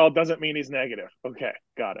to end well. Doesn't mean he's negative. Okay,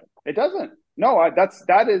 got it. It doesn't. No,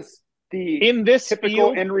 that is the in this typical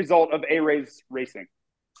field, end result of A-Ray's racing.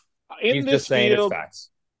 He's just saying it's facts.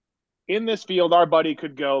 In this field, our buddy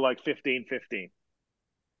could go like 15-15.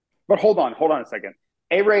 But hold on a second.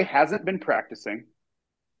 A-Ray hasn't been practicing.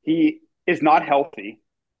 He is not healthy.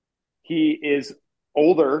 He is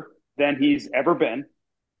older than he's ever been.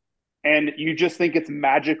 And you just think it's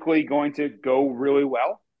magically going to go really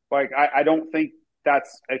well? Like, I don't think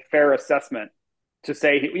that's a fair assessment to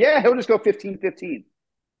say, he'll just go 15-15.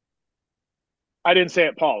 I didn't say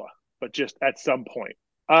it, Paula, but just at some point.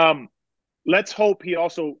 Let's hope he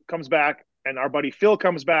also comes back and our buddy Phil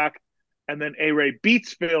comes back and then A-Ray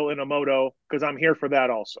beats Phil in a moto, because I'm here for that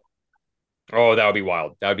also. Oh, that would be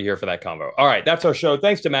wild. I would be here for that combo. All right, that's our show.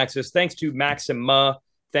 Thanks to Matthes. Thanks to Maxima.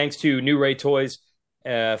 Thanks to New Ray Toys.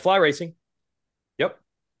 Fly Racing. Yep.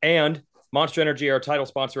 And Monster Energy, our title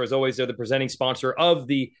sponsor, as always. They're the presenting sponsor of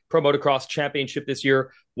the Pro Motocross Championship this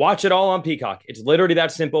year. Watch it all on Peacock. It's literally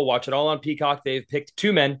that simple. Watch it all on Peacock. They've picked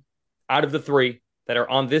 2 men out of the 3 that are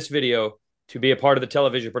on this video to be a part of the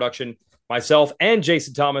television production. Myself and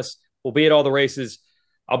Jason Thomas will be at all the races.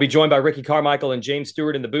 I'll be joined by Ricky Carmichael and James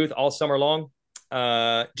Stewart in the booth all summer long.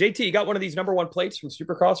 JT, you got one of these number 1 plates from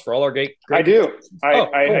Supercross for all our great I do. Cool.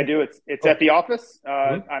 I do. It's at the office.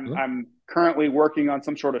 I'm currently working on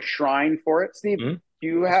some sort of shrine for it. Steve, do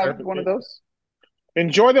you have one of those?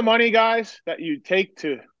 Enjoy the money, guys, that you take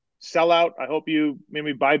to sell out. I hope you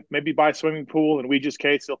maybe buy a swimming pool, and Weege's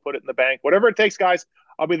case, they'll put it in the bank. Whatever it takes, guys.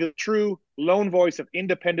 I'll be the true lone voice of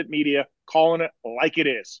independent media, calling it like it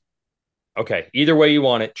is. Okay, either way you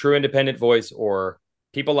want it, true independent voice or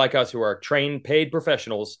people like us who are trained, paid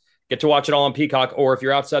professionals Get to watch it all on Peacock, or if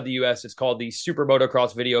you're outside the U.S., it's called the Super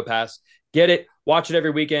Motocross Video Pass. Get it, watch it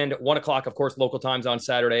every weekend, 1 o'clock, of course, local times on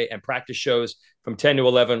Saturday, and practice shows from 10 to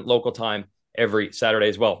 11 local time every Saturday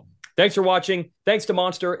as well. Thanks for watching. Thanks to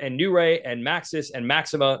Monster and New Ray and Matthes and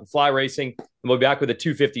Maxima and Fly Racing. And we'll be back with a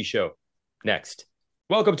 250 show next.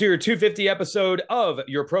 Welcome to your 250 episode of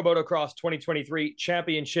your Pro Motocross 2023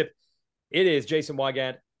 Championship. It is Jason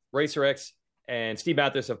Wygant, Racer X, and Steve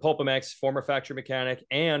Matthes of PulpMX, former factory mechanic,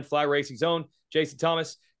 and Fly Racing's own Jason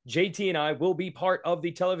Thomas. JT and I will be part of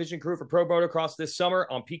the television crew for Pro Motocross this summer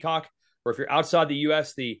on Peacock, or if you're outside the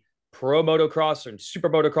U.S., the Pro Motocross and Super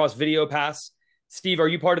Motocross Video Pass. Steve, are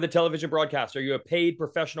you part of the television broadcast? Are you a paid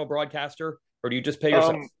professional broadcaster, or do you just pay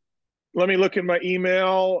yourself? Let me look at my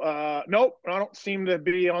email. Nope, I don't seem to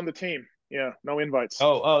be on the team. Yeah, no invites.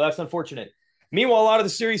 Oh, that's unfortunate. Meanwhile, a lot of the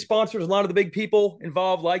series sponsors, a lot of the big people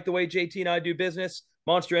involved like the way JT and I do business.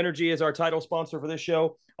 Monster Energy is our title sponsor for this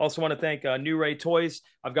show. Also want to thank New Ray Toys.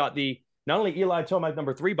 I've got the not only Eli Tomac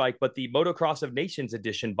number 3 bike, but the Motocross of Nations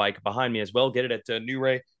edition bike behind me as well. Get it at New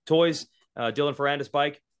Ray Toys. Dylan Ferrandis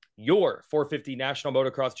bike, your 450 National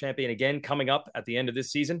Motocross Champion again coming up at the end of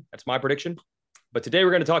this season. That's my prediction. But today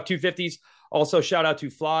we're going to talk 250s. Also, shout out to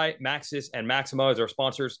Fly, Matthes, and Maxima as our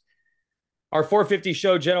sponsors. Our 450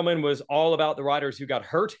 show, gentlemen, was all about the riders who got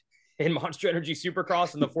hurt in Monster Energy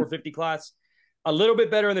Supercross in the 450 class. A little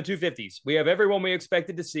bit better in the 250s. We have everyone we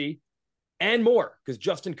expected to see and more because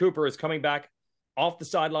Justin Cooper is coming back off the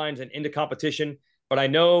sidelines and into competition. But I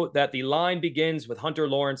know that the line begins with Hunter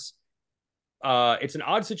Lawrence. It's an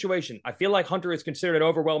odd situation. I feel like Hunter is considered an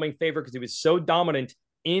overwhelming favorite because he was so dominant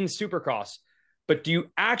in Supercross. But do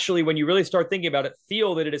you actually, when you really start thinking about it,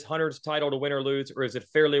 feel that it is Hunter's title to win or lose, or is it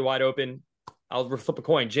fairly wide open? I'll flip a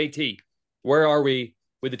coin. JT, where are we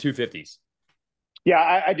with the 250s?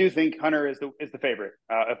 Yeah, I do think Hunter is the favorite.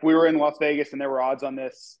 If we were in Las Vegas and there were odds on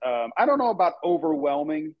this, I don't know about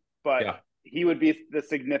overwhelming, but he would be the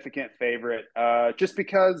significant favorite. Just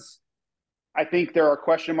because I think there are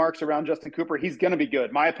question marks around Justin Cooper. He's going to be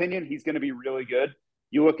good. My opinion, he's going to be really good.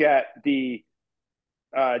 You look at the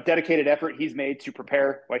dedicated effort he's made to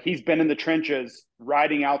prepare. Like, he's been in the trenches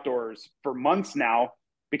riding outdoors for months now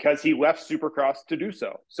because he left Supercross to do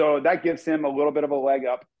so. So that gives him a little bit of a leg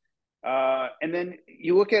up. And then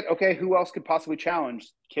you look at, okay, who else could possibly challenge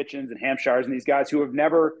Kitchens and Hampshires and these guys who have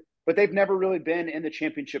never really been in the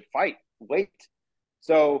championship fight late.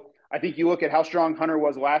 So I think you look at how strong Hunter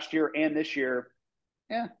was last year and this year.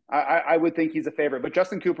 Yeah, I would think he's a favorite, but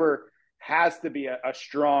Justin Cooper has to be a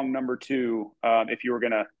strong number 2 if you were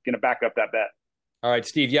gonna back up that bet. All right,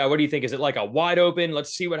 Steve. Yeah, what do you think? Is it like a wide open,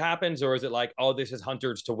 let's see what happens, or is it like, oh, this is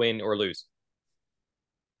Hunter's to win or lose?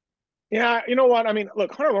 Yeah, you know what? I mean,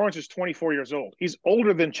 look, Hunter Lawrence is 24 years old. He's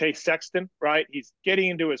older than Chase Sexton, right? He's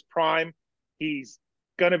getting into his prime. He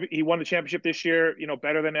won the championship this year,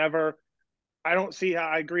 better than ever. I don't see how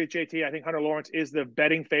I agree with JT. I think Hunter Lawrence is the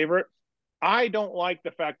betting favorite. I don't like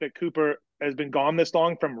the fact that Cooper has been gone this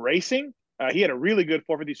long from racing. He had a really good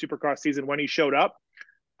 450 Supercross season when he showed up.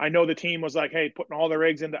 I know the team was like, hey, putting all their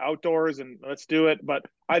eggs into outdoors and let's do it. But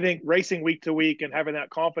I think racing week to week and having that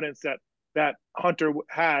confidence that Hunter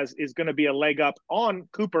has is going to be a leg up on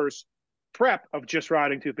Cooper's prep of just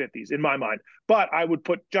riding 250s in my mind. But I would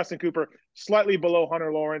put Justin Cooper slightly below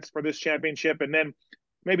Hunter Lawrence for this championship, and then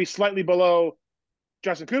maybe slightly below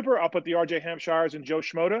Justin Cooper. I'll put the RJ Hampshires and Joe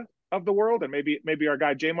Schmoda of the world, and maybe our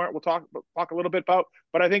guy J Mart will talk a little bit about.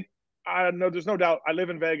 But I think there's no doubt. I live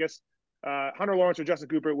in Vegas. Hunter Lawrence or Justin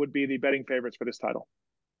Cooper would be the betting favorites for this title.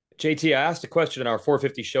 JT, I asked a question in our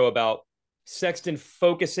 450 show about Sexton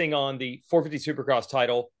focusing on the 450 Supercross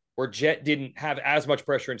title, where Jet didn't have as much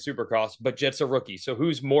pressure in Supercross, but Jet's a rookie. So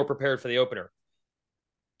who's more prepared for the opener?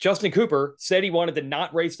 Justin Cooper said he wanted to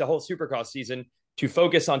not race the whole Supercross season to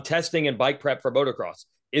focus on testing and bike prep for motocross.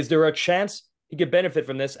 Is there a chance he could benefit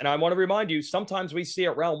from this? And I want to remind you, sometimes we see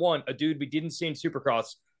at round 1 a dude we didn't see in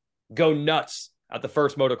Supercross go nuts at the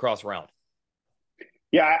first motocross round.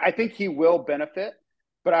 Yeah, I think he will benefit.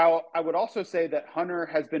 But I would also say that Hunter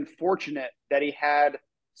has been fortunate that he had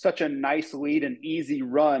such a nice lead and easy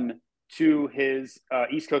run to his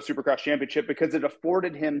East Coast Supercross Championship, because it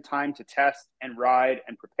afforded him time to test and ride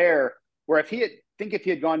and prepare. Where if he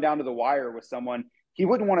had gone down to the wire with someone, he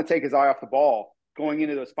wouldn't want to take his eye off the ball going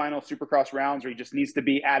into those final Supercross rounds where he just needs to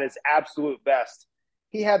be at his absolute best.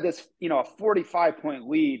 He had this, a 45-point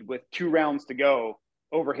lead with 2 rounds to go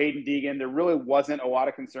over Hayden Deegan. There really wasn't a lot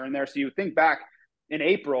of concern there. So you think back in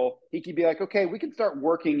April, he could be like, okay, we can start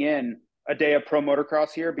working in a day of pro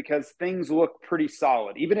motocross here because things look pretty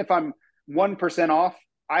solid. Even if I'm 1% off,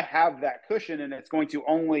 I have that cushion, and it's going to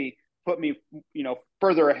only put me,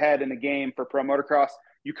 further ahead in the game for pro motocross.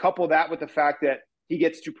 You couple that with the fact that he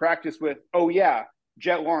gets to practice with, oh yeah,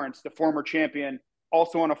 Jet Lawrence, the former champion,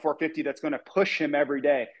 also on a 450 that's going to push him every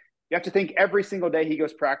day. You have to think every single day he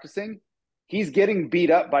goes practicing, he's getting beat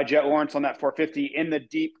up by Jet Lawrence on that 450 in the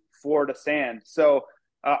deep Florida sand. So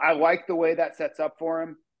I like the way that sets up for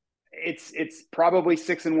him. It's probably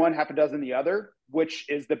 6-1, half a dozen the other, which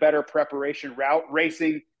is the better preparation route.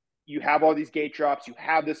 Racing, you have all these gate drops, you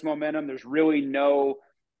have this momentum. There's really no,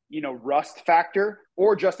 rust factor.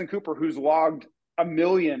 Or Justin Cooper, who's logged a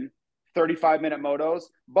million 35-minute motos,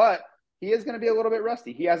 but he is going to be a little bit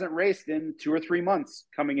rusty. He hasn't raced in 2 or 3 months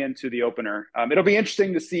coming into the opener. It'll be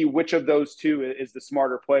interesting to see which of those two is the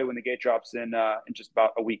smarter play when the gate drops in just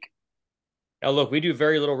about a week. Now, look, we do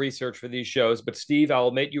very little research for these shows, but Steve, I'll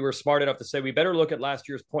admit you were smart enough to say we better look at last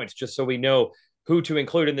year's points just so we know who to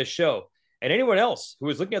include in this show. And anyone else who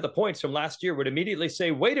was looking at the points from last year would immediately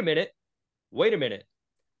say, wait a minute.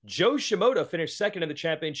 Joe Shimoda finished second in the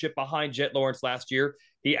championship behind Jet Lawrence last year.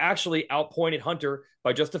 He actually outpointed Hunter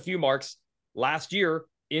by just a few marks last year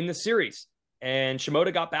in the series. And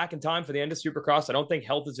Shimoda got back in time for the end of Supercross. I don't think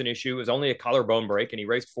health is an issue. It was only a collarbone break, and he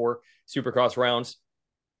raced 4 Supercross rounds.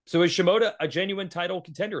 So is Shimoda a genuine title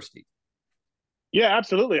contender, Steve? Yeah,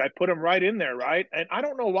 absolutely. I put him right in there, right? And I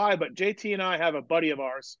don't know why, but JT and I have a buddy of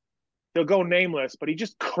ours. He'll go nameless, but he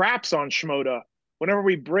just craps on Shimoda whenever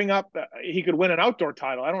we bring up he could win an outdoor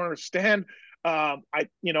title. I don't understand. We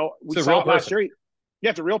saw it last year. Yeah,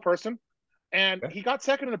 it's a real person. And he got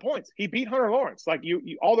second in the points. He beat Hunter Lawrence, like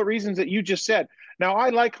you all the reasons that you just said. Now, I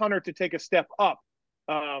like Hunter to take a step up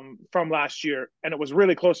from last year, and it was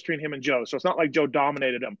really close between him and Joe. So it's not like Joe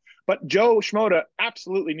dominated him. But Joe Shimoda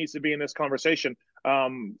absolutely needs to be in this conversation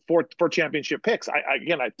for championship picks.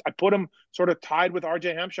 I put him sort of tied with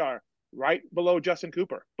RJ Hampshire, right below Justin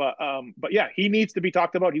Cooper. But yeah, he needs to be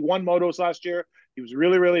talked about. He won motos last year. He was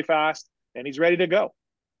really, really fast, and he's ready to go.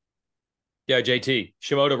 Yeah, JT,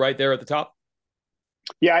 Shimoda right there at the top.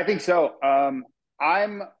 Yeah, I think so.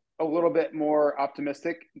 I'm a little bit more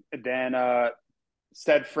optimistic than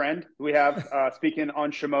said friend we have speaking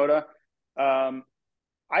on Shimoda.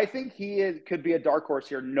 I think could be a dark horse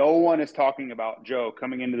here. No one is talking about Joe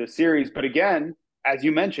coming into the series. But again, as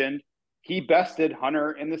you mentioned, he bested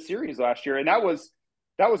Hunter in the series last year. And that was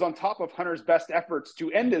on top of Hunter's best efforts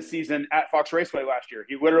to end his season at Fox Raceway last year.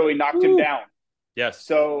 He literally knocked him down. Yes.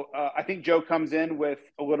 So I think Joe comes in with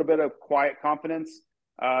a little bit of quiet confidence.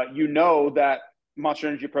 That Monster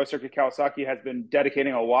Energy Pro Circuit Kawasaki has been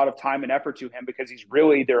dedicating a lot of time and effort to him because he's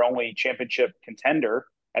really their only championship contender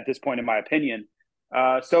at this point, in my opinion.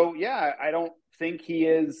 I don't think he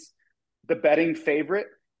is the betting favorite,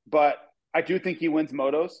 but I do think he wins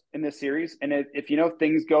motos in this series. And if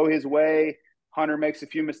things go his way, Hunter makes a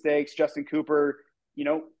few mistakes, Justin Cooper,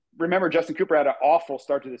 remember Justin Cooper had an awful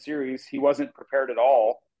start to the series. He wasn't prepared at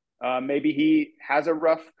all. Maybe he has a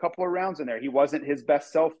rough couple of rounds in there. He wasn't his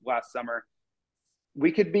best self last summer.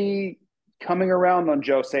 We could be coming around on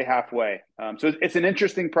Joe, say halfway. So it's an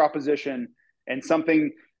interesting proposition and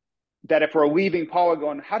something that if we're leaving Paula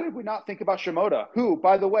going, how did we not think about Shimoda, who,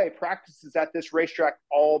 by the way, practices at this racetrack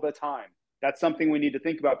all the time? That's something we need to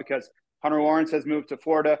think about because Hunter Lawrence has moved to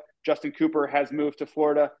Florida. Justin Cooper has moved to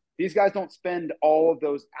Florida. These guys don't spend all of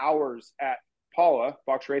those hours at Paula,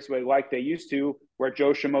 Fox Raceway, like they used to, where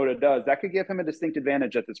Joe Shimoda does. That could give him a distinct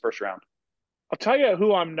advantage at this first round. I'll tell you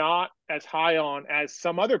who I'm not as high on as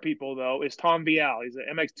some other people, though, is Tom Vial. He's an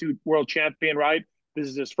MX2 world champion, right? This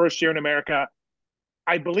is his first year in America.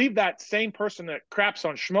 I believe that same person that craps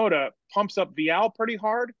on Shimoda pumps up Vial pretty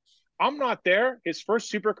hard. I'm not there. His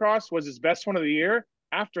first Supercross was his best one of the year.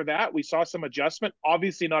 After that, we saw some adjustment.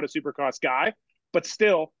 Obviously not a Supercross guy, but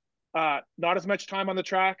still not as much time on the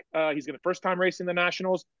track. He's going to first time racing the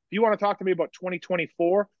Nationals. If you want to talk to me about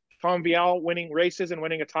 2024, Tom Vial winning races and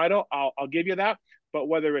winning a title, I'll give you that. But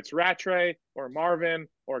whether it's Rattray or Marvin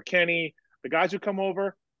or Kenny, the guys who come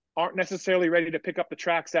over aren't necessarily ready to pick up the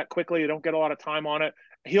tracks that quickly. They don't get a lot of time on it.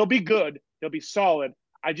 He'll be good. He'll be solid.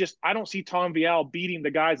 I don't see Tom Vial beating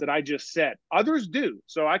the guys that I just said. Others do,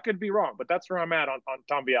 so I could be wrong, but that's where I'm at on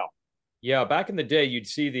Tom Vial. Yeah, back in the day, you'd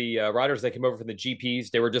see the riders that came over from the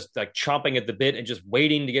GPs. They were just like chomping at the bit and just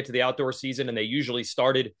waiting to get to the outdoor season, and they usually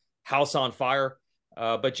started house on fire.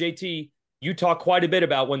 But JT, you talk quite a bit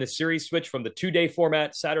about when the series switched from the 2-day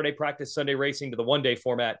format, Saturday practice, Sunday racing, to the 1-day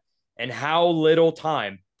format, and how little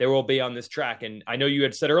time there will be on this track. And I know you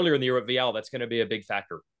had said earlier in the year with Vial, that's going to be a big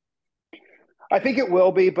factor. I think it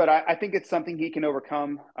will be, but I think it's something he can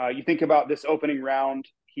overcome. You think about this opening round,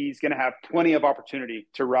 he's going to have plenty of opportunity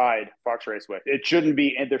to ride Fox Raceway. It shouldn't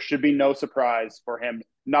be, and there should be no surprise for him.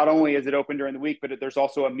 Not only is it open during the week, but there's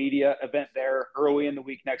also a media event there early in the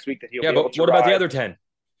week next week that he'll be able to ride. What about the other 10?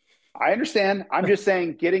 I understand. I'm just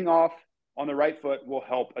saying getting off on the right foot will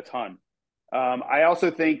help a ton. I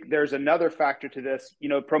also think there's another factor to this.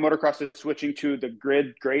 Pro motocross is switching to the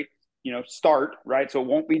grid great, start, right? So it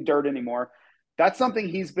won't be dirt anymore. That's something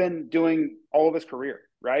he's been doing all of his career,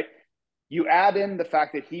 right? You add in the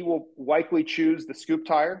fact that he will likely choose the scoop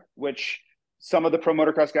tire, which some of the pro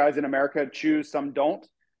motocross guys in America choose, some don't.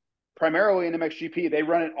 Primarily in MXGP, they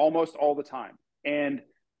run it almost all the time. And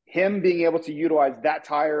him being able to utilize that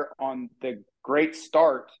tire on the great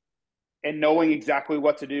start and knowing exactly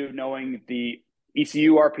what to do, knowing the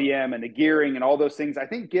ECU RPM and the gearing and all those things, I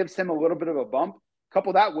think gives him a little bit of a bump.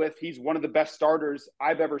 Couple that with he's one of the best starters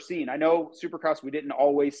I've ever seen. I know Supercross, we didn't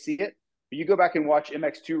always see it, but you go back and watch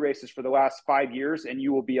MX2 races for the last 5 years and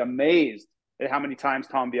you will be amazed at how many times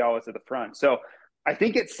Tom Viala is at the front. So I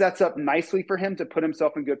think it sets up nicely for him to put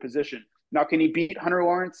himself in good position. Now, can he beat Hunter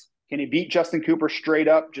Lawrence? Can he beat Justin Cooper straight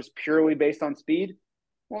up, just purely based on speed?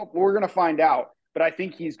 Well, we're going to find out. But I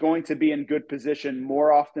think he's going to be in good position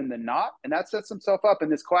more often than not. And that sets himself up in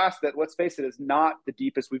this class that, let's face it, is not the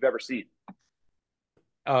deepest we've ever seen.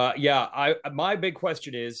 My big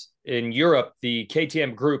question is, in Europe, the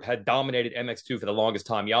KTM group had dominated MX2 for the longest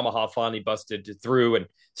time. Yamaha finally busted through and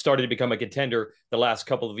started to become a contender the last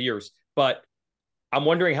couple of years. But I'm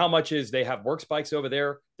wondering how much is they have work spikes over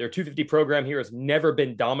there. Their 250 program here has never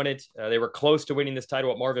been dominant. They were close to winning this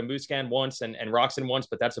title at Marvin Musquin once and Roxon once,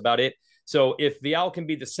 but that's about it. So if Vial can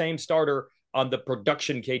be the same starter on the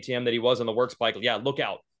production KTM that he was on the work spike, yeah, look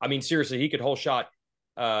out. I mean, seriously, he could whole shot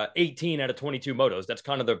 18 out of 22 motos. That's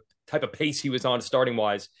kind of the type of pace he was on starting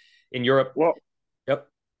wise in Europe. Well, yep.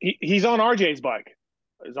 He's on RJ's bike.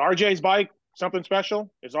 Is RJ's bike something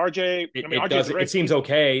special? Is RJ? It seems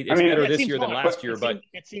okay. It's better this year than last year, but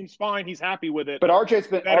it seems fine. He's happy with it. But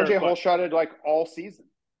RJ whole shotted like all season.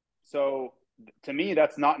 So to me,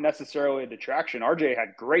 that's not necessarily a detraction. RJ had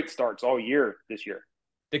great starts all year this year.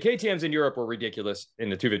 The KTMs in Europe were ridiculous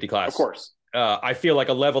in the 250 class. Of course. I feel like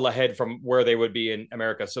a level ahead from where they would be in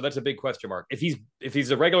America. So that's a big question mark. If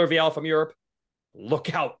he's a regular Vial from Europe,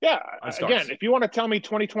 look out. Yeah. Again, if you want to tell me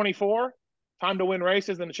 2024, time to win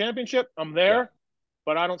races in the championship, I'm there. Yeah.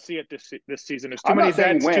 But I don't see it this season. There's too many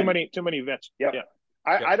vets, too many vets. Yep. Yeah.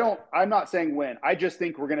 I'm not saying win. I just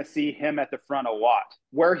think we're going to see him at the front a lot.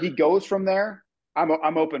 Where he goes from there,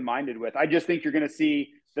 I'm open-minded with. I just think you're going to see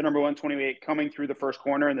the number 128 coming through the first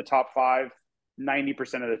corner in the top 5 90%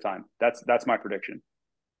 of the time. That's my prediction.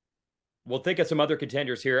 We'll think of some other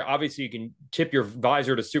contenders here. Obviously, you can tip your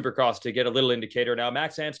visor to Supercross to get a little indicator. Now,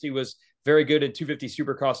 Max Anstey was very good in 250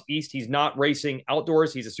 Supercross East. He's not racing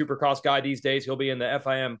outdoors. He's a Supercross guy these days. He'll be in the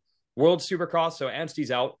FIM World Supercross, so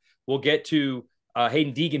Anstey's out. We'll get to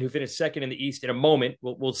Hayden Deegan, who finished second in the East, in a moment.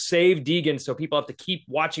 We'll save Deegan so people have to keep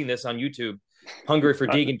watching this on YouTube, hungry for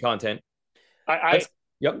Deegan content.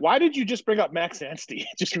 Yep. Why did you just bring up Max Anstey?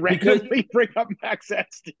 Just randomly bring up Max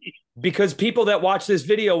Anstey. Because people that watch this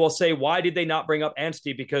video will say, why did they not bring up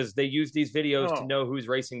Anstey? Because they use these videos to know who's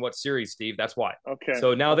racing what series, Steve. That's why. Okay.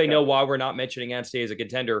 So now they know why we're not mentioning Anstey as a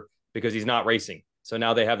contender, because he's not racing. So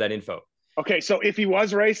now they have that info. Okay, so if he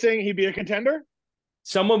was racing, he'd be a contender?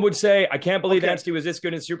 Someone would say, I can't believe Anstey was this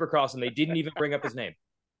good in Supercross, and they didn't even bring up his name.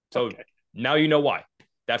 So now you know why.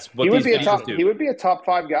 That's what these videos do. He would be a top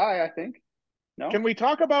 5 guy, I think. No? Can we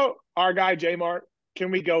talk about our guy, J-Mart? Can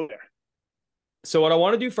we go there? So what I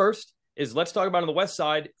want to do first is let's talk about on the West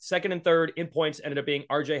side. Second and third in points ended up being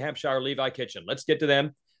RJ Hampshire, Levi Kitchen. Let's get to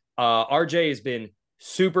them. RJ has been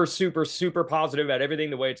super, super, super positive at everything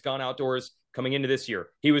the way it's gone outdoors coming into this year.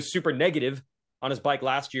 He was super negative on his bike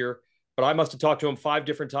last year, but I must have talked to him 5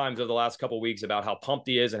 different times over the last couple of weeks about how pumped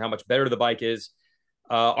he is and how much better the bike is.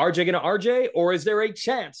 RJ going to RJ, or is there a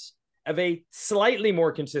chance of a slightly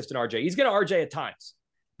more consistent RJ? He's going to RJ at times,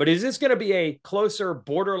 but is this going to be a closer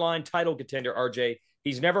borderline title contender RJ?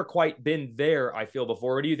 He's never quite been there, I feel,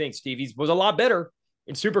 before. What do you think, Steve? He was a lot better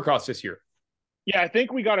in Supercross this year. Yeah, I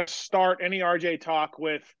think we got to start any RJ talk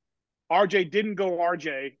with RJ didn't go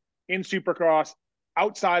RJ in Supercross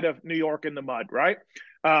outside of New York in the mud, right?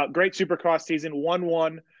 Great Supercross season,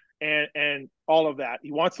 1-1 and all of that.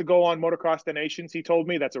 He wants to go on Motocross the Nations. He told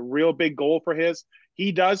me that's a real big goal for his.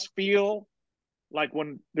 He does feel like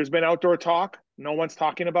when there's been outdoor talk, no one's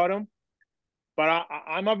talking about him. But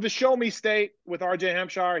I'm of the show me state with RJ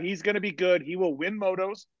Hampshire. He's going to be good. He will win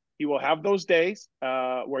motos. He will have those days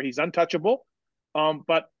where he's untouchable.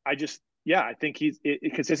 But I think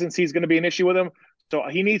consistency is going to be an issue with him. So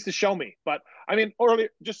he needs to show me. But I mean, earlier,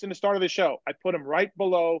 just in the start of the show, I put him right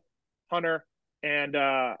below Hunter and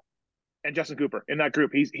Justin Cooper in that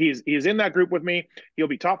group. He is in that group with me. He'll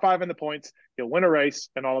be top 5 in the points. He'll win a race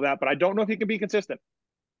and all of that. But I don't know if he can be consistent.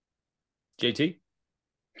 JT?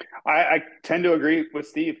 I tend to agree with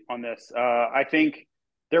Steve on this. I think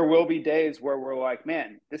there will be days where we're like,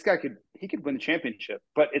 man, this guy could win the championship,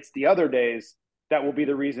 but it's the other days that will be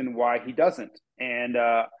the reason why he doesn't. And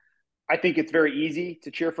I think it's very easy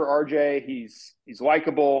to cheer for RJ. He's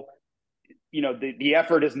likable. You know, the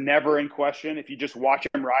effort is never in question. If you just watch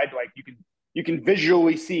him ride, like you can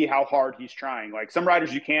visually see how hard he's trying. Like some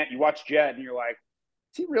riders you can't. You watch Jet and you're like,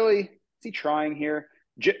 is he trying here?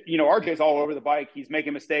 You know, RJ's all over the bike. He's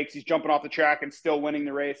making mistakes. He's jumping off the track and still winning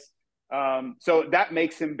the race. So that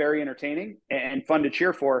makes him very entertaining and fun to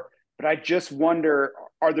cheer for. But I just wonder,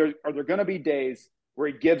 are there going to be days where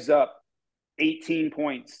he gives up 18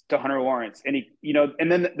 points to Hunter Lawrence, and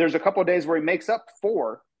and then there's a couple of days where he makes up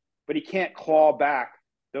 4, but he can't claw back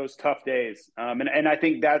those tough days. And I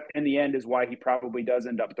think that in the end is why he probably does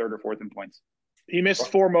end up third or fourth in points. He missed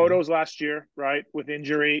 4 motos last year, right, with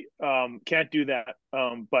injury. Can't do that.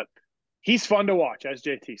 But he's fun to watch, as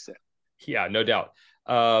JT said. Yeah, no doubt.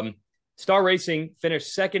 Star Racing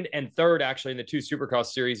finished second and third, actually, in the 2 Supercross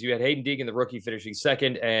series. You had Hayden Deegan, the rookie, finishing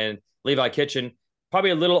second, and Levi Kitchen,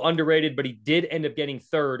 probably a little underrated, but he did end up getting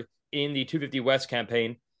third in the 250 West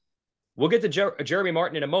campaign. We'll get to Jeremy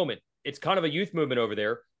Martin in a moment. It's kind of a youth movement over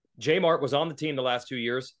there. J Mart was on the team the last 2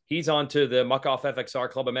 years. He's on to the Muck-Off FXR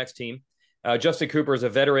Club MX team. Justin Cooper is a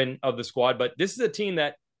veteran of the squad, but this is a team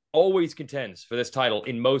that always contends for this title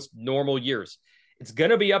in most normal years. It's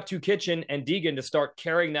going to be up to Kitchen and Deegan to start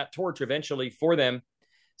carrying that torch eventually for them.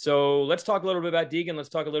 So let's talk a little bit about Deegan. Let's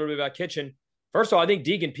talk a little bit about Kitchen. First of all, I think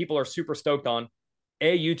Deegan people are super stoked on.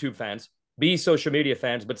 A, YouTube fans. B, social media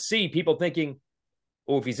fans. But C, people thinking,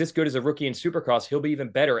 oh, if he's this good as a rookie in Supercross, he'll be even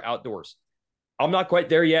better outdoors. I'm not quite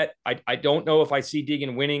there yet. I don't know if I see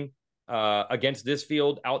Deegan winning against this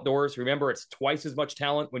field outdoors. Remember, it's twice as much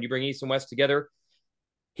talent when you bring East and West together.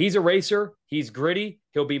 He's a racer. He's gritty.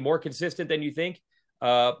 He'll be more consistent than you think.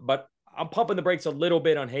 But I'm pumping the brakes a little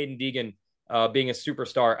bit on Hayden Deegan being a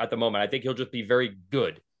superstar at the moment. I think he'll just be very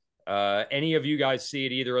good. Any of you guys see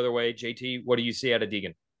it either other way? JT, what do you see out of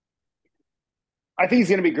Deegan? I think he's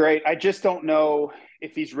going to be great. I just don't know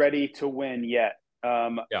if he's ready to win yet.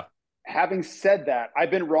 Yeah. Having said that, I've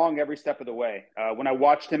been wrong every step of the way. When I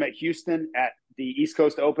watched him at Houston at the East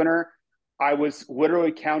Coast opener, I was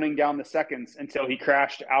literally counting down the seconds until he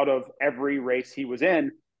crashed out of every race he was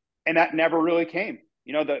in. And that never really came.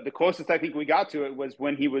 You know, the closest I think we got to it was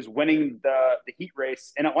when he was winning the heat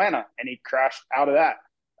race in Atlanta and he crashed out of that.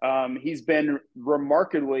 He's been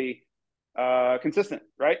remarkably consistent,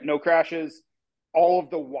 right? No crashes. All of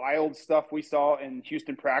the wild stuff we saw in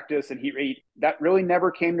Houston practice and heat rate, that really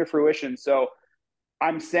never came to fruition. So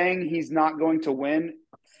I'm saying he's not going to win,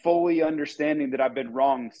 fully understanding that I've been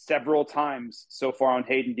wrong several times so far on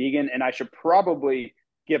Hayden Deegan, and I should probably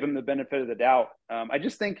give him the benefit of the doubt. I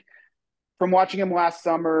just think from watching him last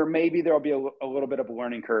summer, maybe there'll be a little bit of a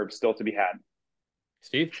learning curve still to be had.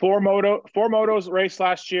 Steve? 4 motos raced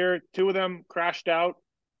last year. 2 of them crashed out.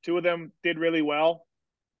 2 of them did really well.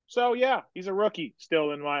 So, yeah, he's a rookie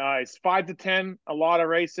still in my eyes. 5 to 10, a lot of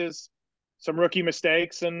races, some rookie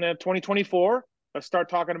mistakes. And 2024, let's start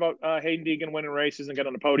talking about Hayden Deegan winning races and get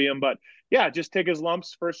on the podium. But, yeah, just take his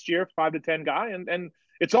lumps first year, 5 to 10 guy. And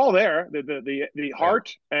it's all there. The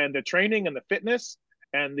heart and the training and the fitness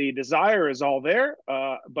and the desire is all there.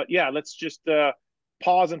 But, yeah, let's just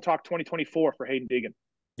pause and talk 2024 for Hayden Deegan.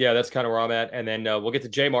 Yeah, that's kind of where I'm at. And then we'll get to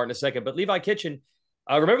J Mart in a second. But Levi Kitchen,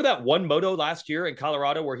 remember that one moto last year in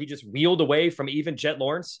Colorado where he just wheeled away from even Jet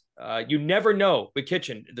Lawrence? You never know with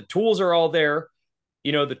Kitchen. The tools are all there.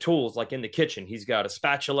 You know, the tools like in the kitchen. He's got a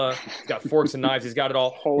spatula. He's got forks and knives. He's got it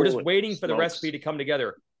all. We're just waiting for the recipe to come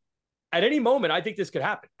together. At any moment, I think this could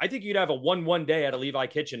happen. I think you'd have a 1-1 day at a Levi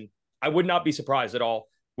Kitchen. I would not be surprised at all.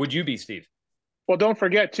 Would you be, Steve? Well, don't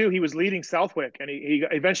forget, too, he was leading Southwick, and he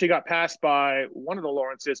eventually got passed by one of the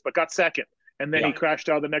Lawrences, but got second. And then he crashed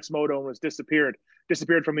out of the next moto and was disappeared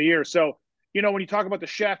from the year. So, you know, when you talk about the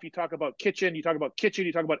chef, you talk about kitchen, you talk about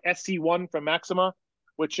SC1 from Maxima,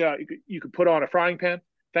 which you could put on a frying pan.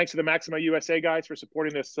 Thanks to the Maxima USA guys for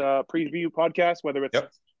supporting this preview podcast, whether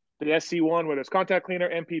it's the SC1, whether it's contact cleaner,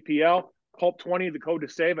 MPPL, Pulp 20, the code to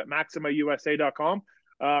save at MaximaUSA.com.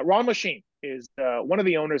 Ron Lachine is one of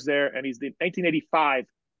the owners there, and he's the 1985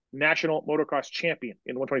 national motocross champion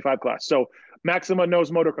in the 125 class. So Maxima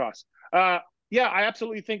knows motocross. Yeah, I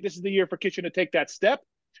absolutely think this is the year for Kitchen to take that step.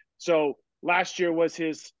 So last year was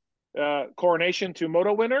his coronation to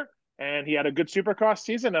moto winner, and he had a good Supercross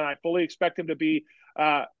season, and I fully expect him to be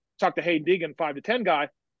talk to Hayden Deegan, 5 to 10 guy,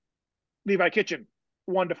 Levi Kitchen,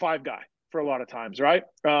 1 to 5 guy for a lot of times, right?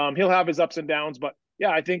 He'll have his ups and downs, but yeah,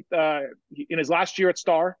 I think in his last year at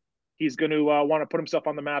Star, he's going to want to put himself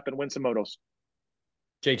on the map and win some motos.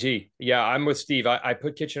 JT, yeah, I'm with Steve. I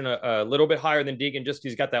put Kitchen a little bit higher than Deegan just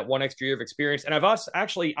because he's got that one extra year of experience. And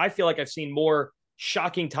I feel like I've seen more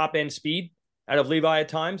shocking top end speed out of Levi at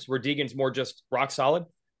times, where Deegan's more just rock solid.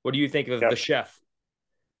 What do you think of the Yep. chef?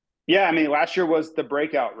 Yeah, I mean, last year was the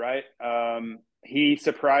breakout, right? He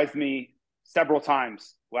surprised me several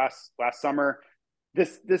times last summer.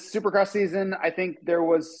 This Supercross season, I think there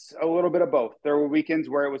was a little bit of both. There were weekends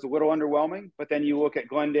where it was a little underwhelming, but then you look at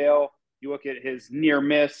Glendale, you look at his near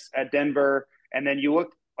miss at Denver, and then you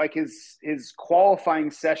look like his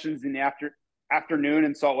qualifying sessions in the afternoon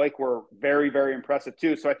in Salt Lake were very, very impressive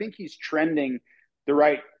too. So I think he's trending the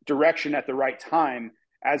right direction at the right time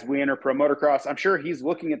as we enter pro motocross. I'm sure he's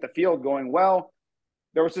looking at the field going, well,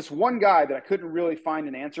 there was this one guy that I couldn't really find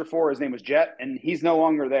an answer for. His name was Jet, and he's no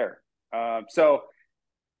longer there. So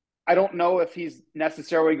I don't know if he's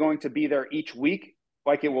necessarily going to be there each week,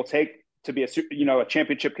 like it will take to be a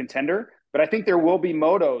championship contender. But I think there will be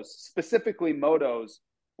motos, specifically motos,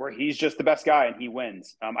 where he's just the best guy and he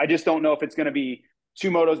wins. I just don't know if it's going to be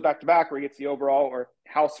two motos back to back where he gets the overall, or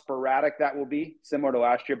how sporadic that will be, similar to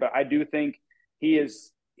last year. But I do think he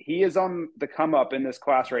is on the come up in this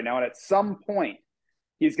class right now, and at some point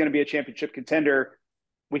he's going to be a championship contender.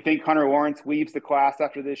 We think Hunter Lawrence leaves the class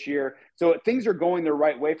after this year. So things are going the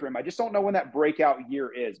right way for him. I just don't know when that breakout year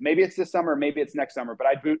is. Maybe it's this summer, maybe it's next summer, but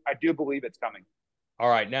I do believe it's coming. All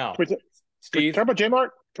right, now, Can we Steve. talk about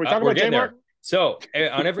J-Mart? Can we talk about J-Mart? So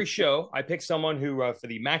on every show, I pick someone who, for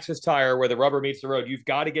the Matthes tire, where the rubber meets the road, you've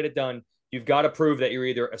got to get it done. You've got to prove that you're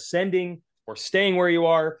either ascending or staying where you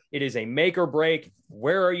are. It is a make or break.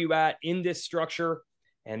 Where are you at in this structure?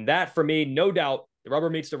 And that, for me, no doubt, the rubber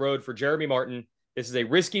meets the road for Jeremy Martin. This is a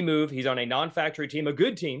risky move. He's on a non-factory team, a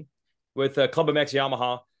good team with Club MX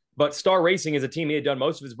Yamaha, but Star Racing is a team he had done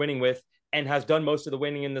most of his winning with and has done most of the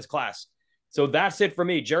winning in this class. So that's it for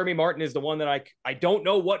me. Jeremy Martin is the one that I don't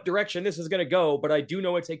know what direction this is going to go, but I do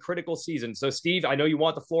know it's a critical season. So, Steve, I know you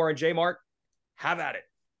want the floor on J-Mart. Have at it.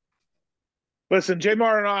 Listen,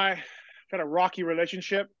 J-Mart and I had a rocky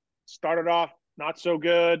relationship. Started off not so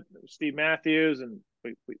good. Steve Matthes, and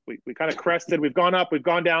we kind of crested. We've gone up, we've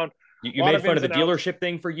gone down. You made fun of the dealership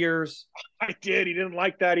thing for years. I did. He didn't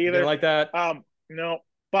like that either. You didn't like that? No,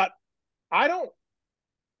 but I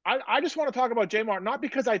just want to talk about J-Mart, not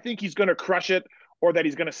because I think he's going to crush it or that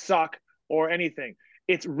he's going to suck or anything.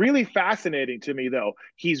 It's really fascinating to me, though.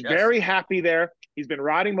 He's very happy there. He's been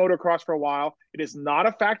riding motocross for a while. It is not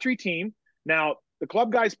a factory team. Now, the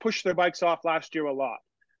club guys pushed their bikes off last year a lot.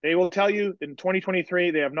 They will tell you in 2023,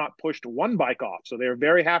 they have not pushed one bike off. So they're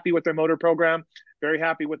very happy with their motor program, very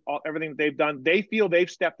happy with everything that they've done. They feel they've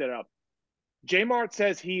stepped it up. J-Mart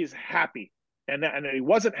says he's happy and that he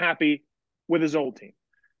wasn't happy with his old team.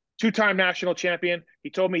 Two-time national champion. He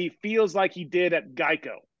told me he feels like he did at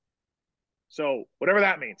Geico. So whatever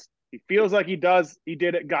that means, he feels like he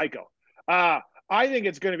did at Geico. I think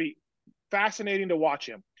it's going to be fascinating to watch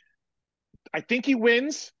him. I think he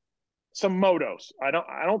wins some motos. I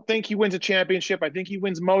don't think he wins a championship. I think he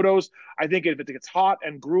wins motos. I think if it gets hot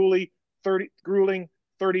and grueling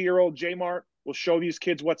 30-year-old J-Mart will show these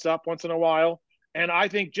kids what's up once in a while. And I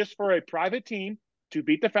think just for a private team to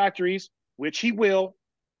beat the factories, which he will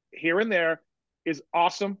here and there, is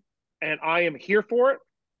awesome. And I am here for it.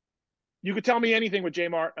 You could tell me anything with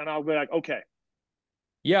J-Mart and I'll be like, okay.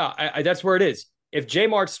 Yeah, that's where it is. If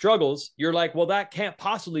J-Mart struggles, you're like, well, that can't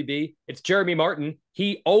possibly be. It's Jeremy Martin.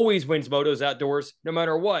 He always wins motos outdoors, no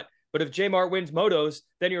matter what. But if J-Mart wins motos,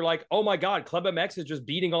 then you're like, oh my God, Club MX is just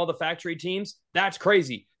beating all the factory teams. That's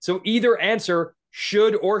crazy. So either answer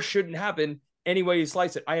should or shouldn't happen any way you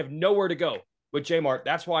slice it. I have nowhere to go with J-Mart.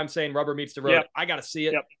 That's why I'm saying rubber meets the road. Yep. I got to see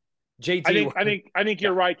it. Yep. JT. I think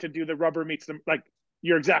you're right to do the rubber meets the, like,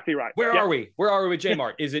 you're exactly right. Where are we? Where are we with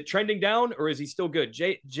J-Mart? Is it trending down or is he still good?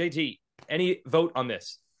 JT, any vote on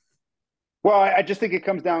this? Well, I just think it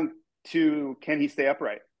comes down to, can he stay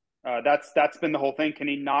upright? That's been the whole thing. Can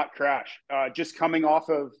he not crash? Just coming off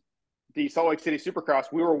of the Salt Lake City Supercross,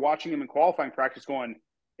 we were watching him in qualifying practice going,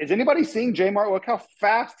 is anybody seeing J-Mart? Look how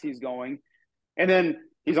fast he's going. And then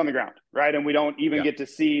he's on the ground, right? And we don't even get to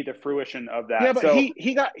see the fruition of that. Yeah, but so,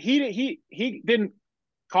 he didn't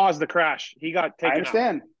cause the crash. He got taken out. I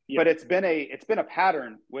understand. But it's been a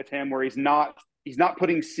pattern with him where he's not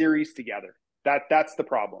putting series together. That's the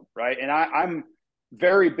problem, right? And I'm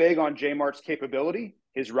very big on J-Mart's capability,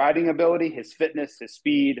 his riding ability, his fitness, his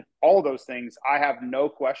speed, all those things I have no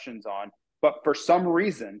questions on. But for some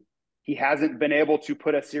reason, he hasn't been able to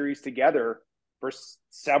put a series together for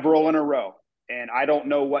several in a row. And I don't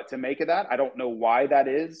know what to make of that. I don't know why that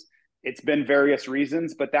is. It's been various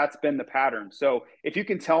reasons, but that's been the pattern. So if you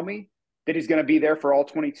can tell me that he's going to be there for all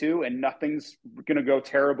 22 and nothing's going to go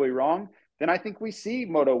terribly wrong, then I think we see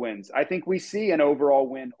Moto wins. I think we see an overall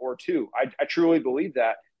win or two. I truly believe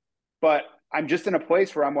that. But I'm just in a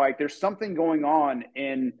place where I'm like, there's something going on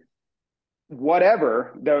in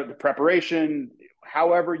whatever the preparation,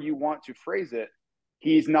 however you want to phrase it.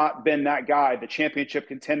 He's not been that guy, the championship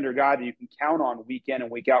contender guy that you can count on week in and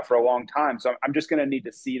week out for a long time. So I'm just going to need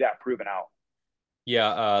to see that proven out.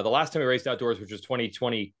 Yeah, the last time he raced outdoors, which was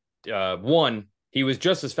 2021, he was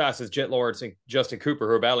just as fast as Jet Lawrence and Justin Cooper,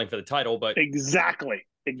 who are battling for the title. But exactly.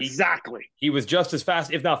 He was just as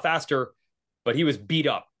fast, if not faster, but he was beat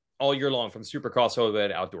up all year long from Supercross all the way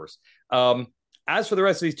to outdoors. As for the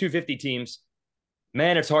rest of these 250 teams,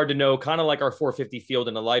 man, it's hard to know, kind of like our 450 field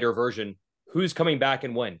in a lighter version, who's coming back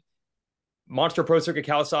and when. Monster Pro Circuit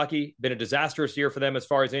Kawasaki, been a disastrous year for them as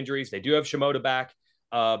far as injuries. They do have Shimoda back.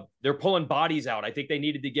 They're pulling they're going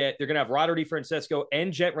to have Ryder DiFrancesco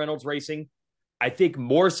and Jet Reynolds racing. I think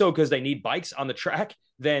more so because they need bikes on the track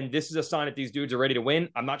than this is a sign that these dudes are ready to win.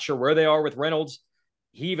 I'm not sure where they are with Reynolds.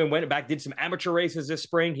 He even went back, did some amateur races this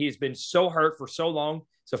spring. He's been so hurt for so long.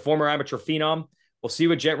 He's a former amateur phenom. We'll see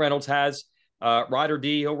what Jet Reynolds has. Ryder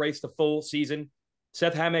D, he'll race the full season.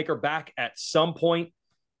 Seth Hamaker back at some point.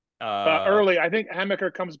 Early. I think Hamaker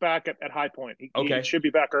comes back at High Point. He should be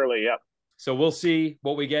back early, yeah. So we'll see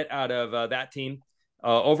what we get out of that team.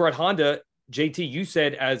 Over at Honda, JT, you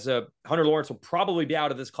said as Hunter Lawrence will probably be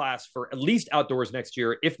out of this class for at least outdoors next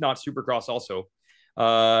year, if not Supercross also.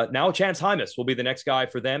 Now Chance Hymas will be the next guy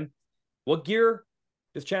for them. What gear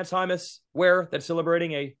does Chance Hymas wear that's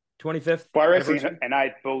celebrating a 25th Fly Racing, and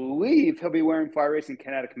I believe he'll be wearing Fly Racing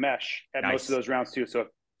kinetic mesh at most of those rounds too. So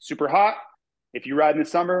super hot. If you ride in the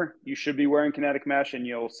summer, you should be wearing kinetic mesh, and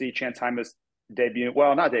you'll see Chance Hymas debut.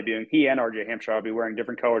 Well, not debuting. He and RJ Hampshire will be wearing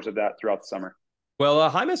different colors of that throughout the summer.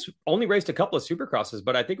 Well, Hymas only raced a couple of Supercrosses,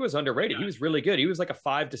 but I think it was underrated. He was really good. He was like a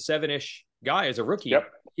 5 to 7-ish guy as a rookie.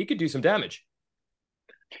 Yep. He could do some damage.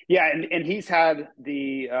 Yeah, and he's had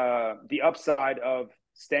the upside of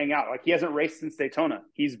staying out. Like, he hasn't raced since Daytona.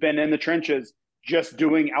 He's been in the trenches just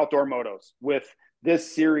doing outdoor motos with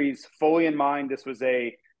this series fully in mind. This was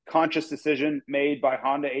a conscious decision made by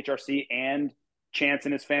Honda, HRC, and Chance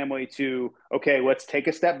and his family to, okay, let's take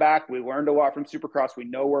a step back. We learned a lot from Supercross. We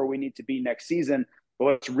know where we need to be next season, but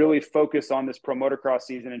let's really focus on this pro motocross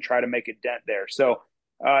season and try to make a dent there. So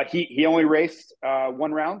he only raced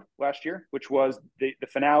one round last year, which was the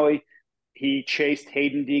finale. He chased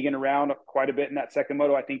Hayden Deegan around quite a bit in that second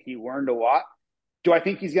moto. I think he learned a lot. Do I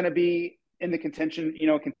think he's going to be in the contention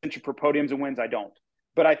for podiums and wins? I don't.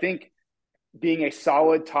 But I think being a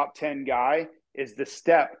solid top 10 guy is the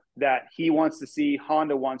step that he wants to see,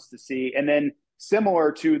 Honda wants to see. And then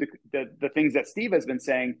similar to the things that Steve has been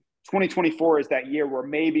saying, 2024 is that year where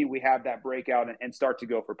maybe we have that breakout and start to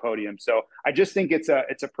go for podium. So I just think it's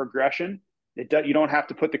a progression. You don't have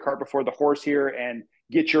to put the cart before the horse here and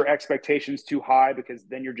get your expectations too high, because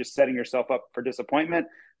then you're just setting yourself up for disappointment.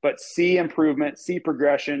 But see improvement, see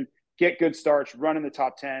progression, get good starts, run in the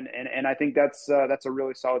top 10. And I think that's a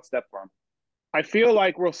really solid step for him. I feel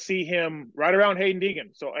like we'll see him right around Hayden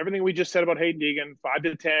Deegan. So everything we just said about Hayden Deegan, 5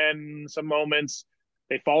 to 10, some moments.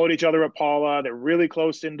 They followed each other at Paula. They're really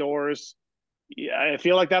close indoors. Yeah, I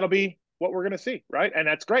feel like that'll be what we're going to see, right? And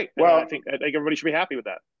that's great. Well, I think everybody should be happy with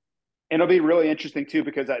that. And it'll be really interesting, too,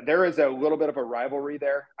 because there is a little bit of a rivalry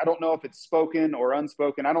there. I don't know if it's spoken or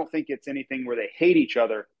unspoken. I don't think it's anything where they hate each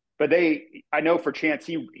other. But I know for Chance,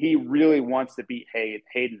 he really wants to beat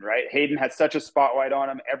Hayden, right? Hayden has such a spotlight on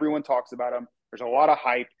him. Everyone talks about him. There's a lot of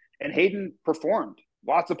hype. And Hayden performed.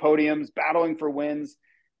 Lots of podiums, battling for wins.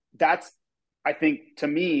 That's, I think, to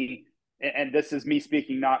me, and this is me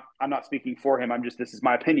speaking, I'm not speaking for him. This is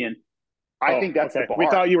my opinion. I think that's the bar. We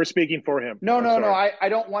thought you were speaking for him. No. I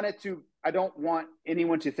don't want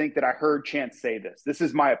anyone to think that I heard Chance say this. This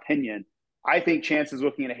is my opinion. I think Chance is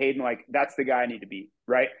looking at Hayden like, that's the guy I need to beat,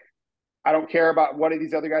 right? I don't care about what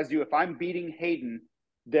these other guys do. If I'm beating Hayden,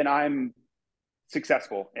 then I'm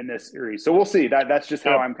successful in this series. So we'll see. That's just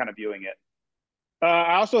how I'm kind of viewing it.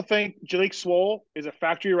 I also think Jalek Swoll is a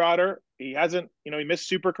factory rider. He hasn't, he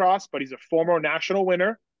missed Supercross, but he's a former national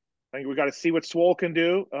winner. I think we got to see what Swoll can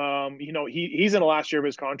do. He's in the last year of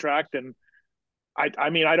his contract, and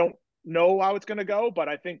I mean, I don't know how it's going to go, but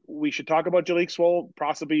I think we should talk about Jalek Swoll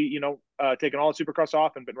possibly, taking all the Supercross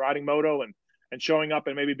off and been riding moto and showing up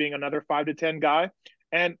and maybe being another 5 to 10 guy.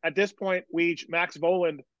 And at this point, Max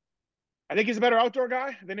Voland, I think he's a better outdoor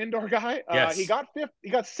guy than indoor guy. Yes. He got 5th. He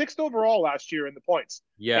got 6th overall last year in the points.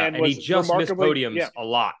 Yeah, and he just missed podiums a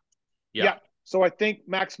lot. Yeah. So I think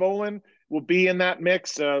Max Voland will be in that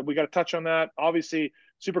mix. We got to touch on that. Obviously,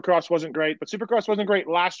 Supercross wasn't great, but Supercross wasn't great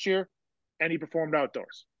last year. and he performed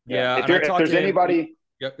outdoors. Yeah, If, and I if talked there's to him. anybody,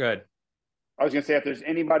 Yep, go ahead. I was going to say, if there's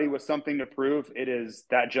anybody with something to prove, it is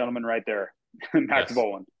that gentleman right there, Max Yes.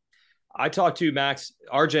 Vohland. I talked to Max.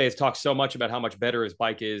 RJ has talked so much about how much better his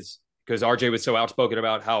bike is because RJ was so outspoken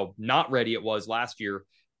about how not ready it was last year.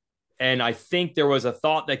 And I think there was a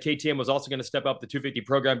thought that KTM was also going to step up the 250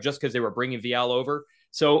 program just because they were bringing Vial over.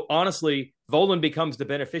 So honestly, Vohland becomes the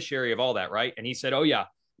beneficiary of all that, right? And he said, oh, yeah,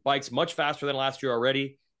 bike's much faster than last year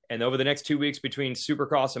already. And over the next 2 weeks between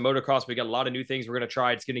Supercross and Motocross, we got a lot of new things we're going to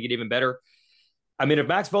try. It's going to get even better. I mean, if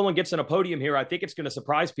Max Vohland gets on a podium here, I think it's going to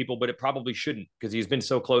surprise people, but it probably shouldn't because he's been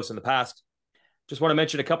so close in the past. Just want to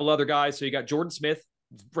mention a couple other guys. So you got Jordan Smith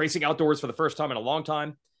racing outdoors for the first time in a long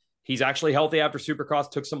time. He's actually healthy after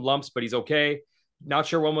Supercross, took some lumps, but he's okay. Not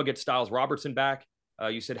sure when we'll get Styles Robertson back.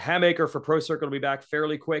 You said Hamaker for Pro Circuit will be back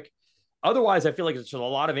fairly quick. Otherwise, I feel like it's just a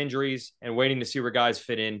lot of injuries and waiting to see where guys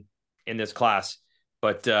fit in this class.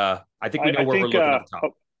 But I think we know where we're looking at the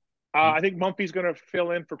top. I think Mumpy's going to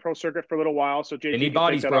fill in for Pro Circuit for a little while, so JT need can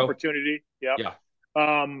bodies, take that bro. opportunity. Yep.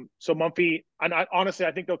 Yeah. So Mumpy, and honestly,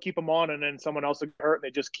 I think they'll keep him on, and then someone else will get hurt, and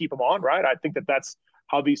they just keep him on, right? I think that's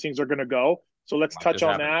how these things are going to go. So let's touch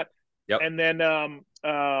on that. Yep. And then,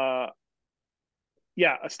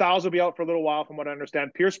 Styles will be out for a little while, from what I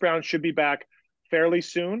understand. Pierce Brown should be back fairly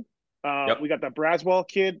soon. We got the Braswell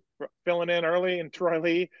kid filling in early, and Troy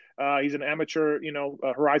Lee. He's an amateur,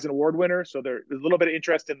 Horizon Award winner. So there's a little bit of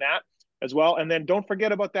interest in that as well. And then don't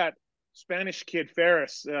forget about that Spanish kid,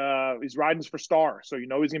 Ferris. He's riding for Star, so he's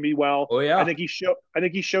going to be well. Oh yeah. I think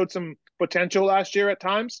he showed some potential last year at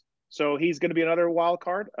times. So he's going to be another wild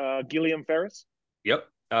card. Gilliam Ferris. Yep.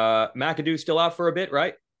 McAdoo still out for a bit,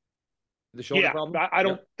 right? The shoulder problem? I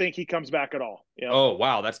don't think he comes back at all. Yep. Oh,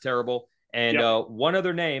 wow. That's terrible. And one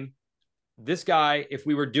other name, this guy, if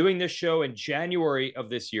we were doing this show in January of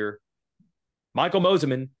this year, Michael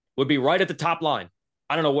Moseman would be right at the top line.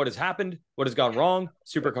 I don't know what has happened, what has gone wrong.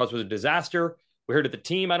 Supercross was a disaster. We heard that the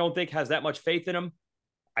team, I don't think, has that much faith in him.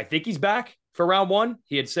 I think he's back for round one.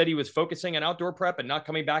 He had said he was focusing on outdoor prep and not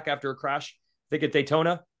coming back after a crash, I think at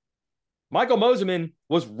Daytona. Michael Moseman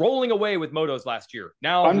was rolling away with motos last year.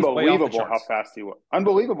 Now unbelievable how fast he was.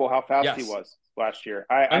 Unbelievable how fast he was last year.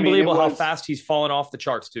 Unbelievable how fast he's fallen off the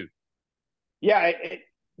charts too. Yeah,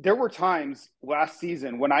 there were times last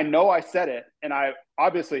season when I know I said it and I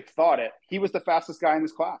obviously thought it. He was the fastest guy in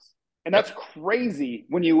this class. And that's crazy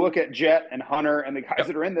when you look at Jet and Hunter and the guys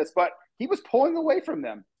that are in this, but he was pulling away from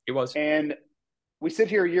them. He was. And we sit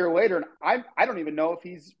here a year later, and I don't even know if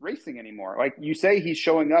he's racing anymore. Like you say, he's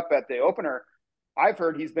showing up at the opener. I've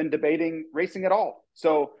heard he's been debating racing at all.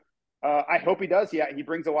 So I hope he does. Yeah, he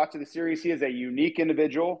brings a lot to the series. He is a unique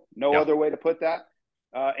individual. No other way to put that.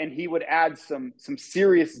 And he would add some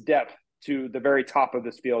serious depth to the very top of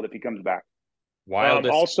this field if he comes back. Wild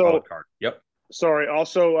card. Yep. Sorry.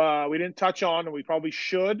 Also, we didn't touch on, and we probably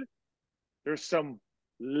should. There's some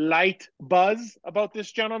light buzz about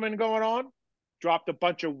this gentleman going on. Dropped a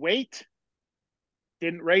bunch of weight.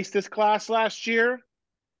 Didn't race this class last year.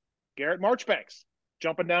 Garrett Marchbanks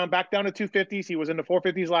jumping back down to 250s. He was in the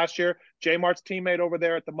 450s last year. J Mart's teammate over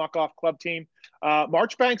there at the Muck-Off Club team.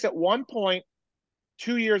 Marchbanks at one point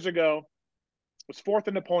 2 years ago was fourth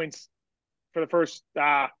in the points for the first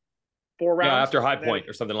 4 rounds. Yeah, after High Point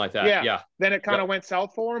or something like that. Yeah. Then it kind of went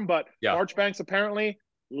south for him, but Marchbanks apparently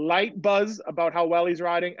light buzz about how well he's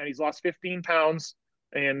riding, and he's lost 15 pounds.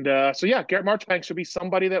 And Garrett Marchbanks should be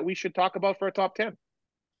somebody that we should talk about for a top 10.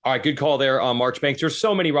 All right, good call there on Marchbanks. There's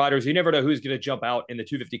so many riders. You never know who's going to jump out in the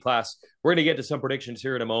 250 class. We're going to get to some predictions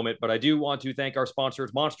here in a moment, but I do want to thank our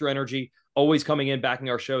sponsors, Monster Energy, always coming in, backing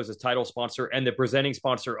our shows as title sponsor and the presenting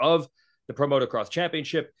sponsor of the Pro Motocross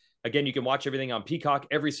Championship. Again, you can watch everything on Peacock,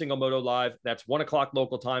 every single Moto live. That's 1 o'clock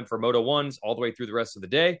local time for Moto 1s all the way through the rest of the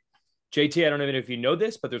day. JT, I don't even know if you know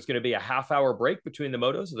this, but there's going to be a half-hour break between the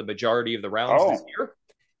motos of the majority of the rounds this year.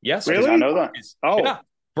 Yes. Really? I know that. Yeah,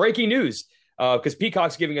 breaking news. Because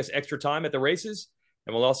Peacock's giving us extra time at the races.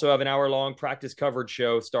 And we'll also have an hour-long practice coverage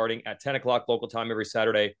show starting at 10 o'clock local time every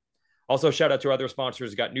Saturday. Also, shout out to our other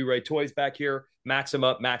sponsors. We've got New Ray Toys back here,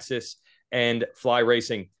 Maxima, Matthes, and Fly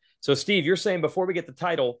Racing. So, Steve, you're saying before we get the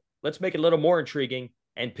title, let's make it a little more intriguing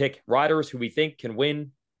and pick riders who we think can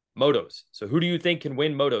win motos. So who do you think can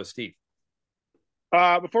win motos, Steve?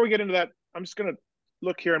 Before we get into that, I'm just going to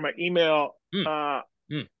look here in my email.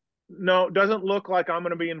 No, it doesn't look like I'm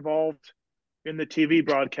going to be involved in the TV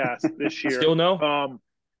broadcast this year. Still no?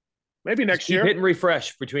 Maybe next year. Keep hitting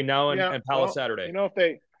refresh between now and Palace Saturday. You know,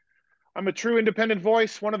 I'm a true independent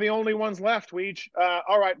voice, one of the only ones left, Weege.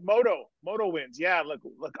 All right, Moto wins. Yeah, look,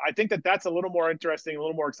 I think that's a little more interesting, a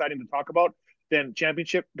little more exciting to talk about than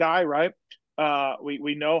championship guy, right?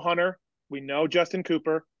 We know Hunter. we know Justin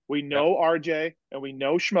Cooper, we Yep. know RJ, and we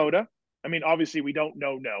know Schmoda. I mean, obviously we don't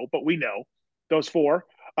know, but we know those four.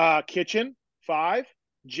 Kitchen, 5.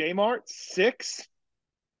 J-Mart, 6.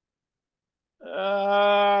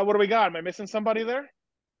 What do we got? Am I missing somebody there?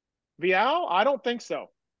 Vial? I don't think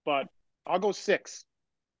so, but I'll go 6.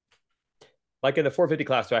 Like in the 450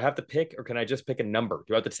 class, do I have to pick or can I just pick a number?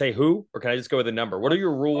 Do I have to say who or can I just go with a number? What are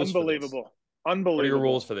your rules for this? Unbelievable. What are your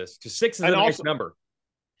rules Unbelievable. for this? Because 6 is And a nice also, number.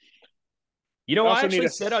 You know, I I also need actually a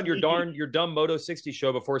said on your sneaky. dumb Moto 60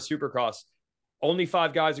 show before Supercross, only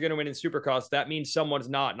 5 guys are going to win in Supercross. That means someone's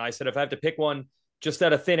not. And I said, if I have to pick one just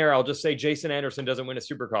out of thin air, I'll just say Jason Anderson doesn't win a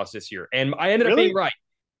Supercross this year. And I ended up being Really? right.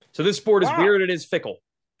 So this sport is Wow. weird. It is fickle.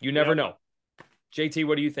 You never Yep. know. JT,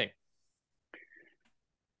 what do you think?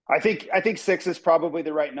 I think 6 is probably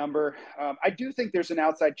the right number. I do think there's an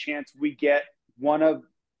outside chance we get one of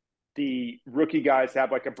the rookie guys to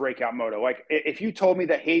have like a breakout moto. Like if you told me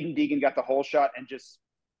that Hayden Deegan got the whole shot and just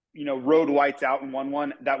rode lights out and won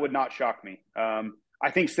one, that would not shock me. I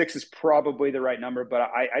think 6 is probably the right number, but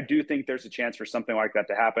I do think there's a chance for something like that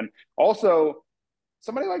to happen. Also,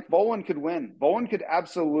 somebody like Volan could win. Volan could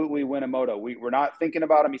absolutely win a moto. We're not thinking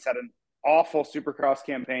about him. He's had an awful Supercross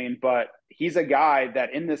campaign, but he's a guy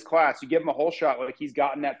that in this class, you give him a whole shot like he's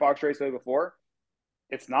gotten at Fox Raceway before,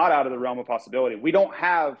 it's not out of the realm of possibility. We don't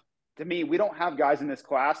have guys in this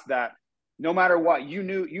class that no matter what,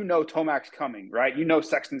 Tomac's coming, right?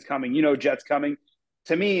 Sexton's coming, Jet's coming.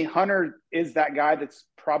 To me, Hunter is that guy that's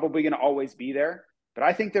probably going to always be there. But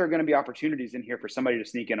I think there are going to be opportunities in here for somebody to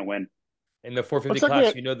sneak in a win. In the 450 Looks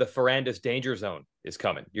like class, we- the Ferrandis danger zone is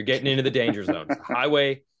coming. You're getting into the danger zone. It's the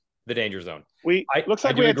highway, the danger zone. Looks like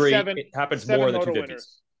I do we had agree. 7. It happens 7 more in the moto 250s.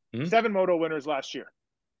 winners. Hmm? 7 moto winners last year.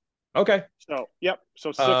 Okay. So, yep.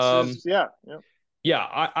 So 6 is, yeah. Yeah,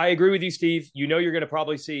 I agree with you, Steve. You're going to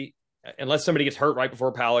probably see, unless somebody gets hurt right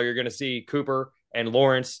before Palo, you're going to see Cooper and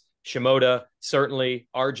Lawrence, Shimoda, certainly,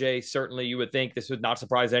 RJ, certainly. You would think this would not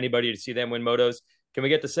surprise anybody to see them win motos. Can we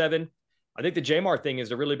get to 7? I think the Jamar thing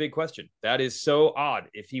is a really big question. That is so odd.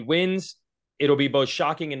 If he wins, it'll be both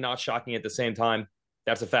shocking and not shocking at the same time.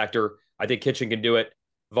 That's a factor. I think Kitchen can do it.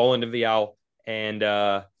 Volan and Vial. And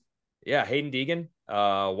Hayden Deegan.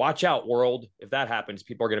 Watch out, world. If that happens,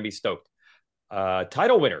 people are going to be stoked.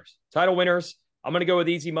 Title winners. I'm going to go with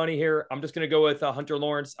easy money here. I'm just going to go with Hunter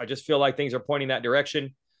Lawrence. I just feel like things are pointing that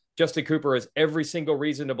direction. Justin Cooper has every single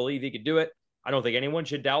reason to believe he could do it. I don't think anyone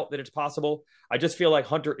should doubt that it's possible. I just feel like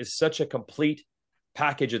Hunter is such a complete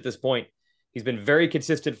package at this point. He's been very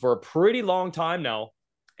consistent for a pretty long time now,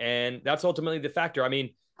 and that's ultimately the factor. I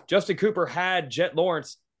mean, Justin Cooper had Jet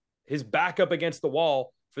Lawrence, his back up against the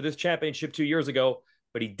wall for this championship 2 years ago,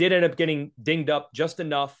 but he did end up getting dinged up just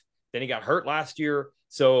enough. Then he got hurt last year.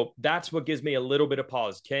 So that's what gives me a little bit of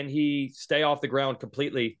pause. Can he stay off the ground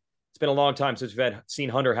completely? It's been a long time since we've seen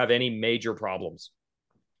Hunter have any major problems.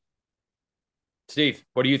 Steve,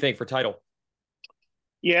 what do you think for title?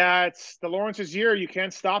 Yeah, it's the Lawrence's year. You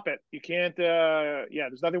can't stop it. You can't.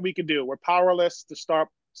 There's nothing we can do. We're powerless to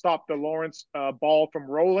stop the Lawrence ball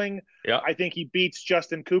from rolling. Yeah, I think he beats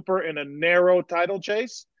Justin Cooper in a narrow title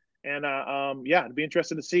chase, and it'd be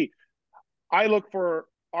interesting to see. I look for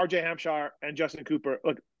RJ Hampshire and Justin Cooper.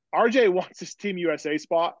 Look, RJ wants his Team USA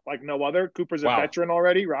spot like no other. Cooper's a veteran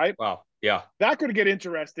already, right? Wow. Yeah. That could get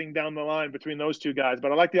interesting down the line between those two guys,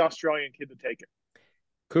 but I like the Australian kid to take it.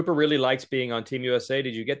 Cooper really likes being on Team USA.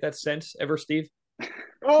 Did you get that sense ever, Steve?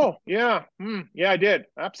 Oh, yeah. Yeah, I did.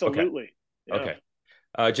 Absolutely. Okay.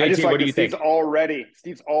 Yeah. JT, what do you think?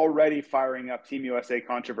 Steve's already firing up Team USA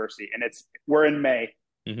controversy, and we're in May.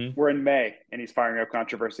 Mm-hmm. We're in May, and he's firing up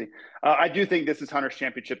controversy. I do think this is Hunter's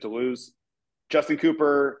championship to lose. Justin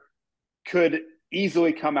Cooper could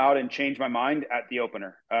easily come out and change my mind at the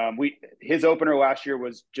opener. His opener last year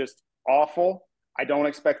was just awful. I don't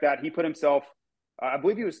expect that. He put himself, I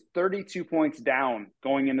believe he was 32 points down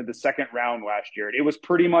going into the second round last year. It was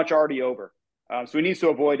pretty much already over. So he needs to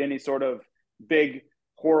avoid any sort of big,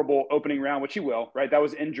 horrible opening round, which he will, right? That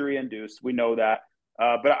was injury induced. We know that.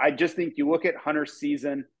 But I just think you look at Hunter's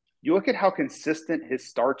season, you look at how consistent his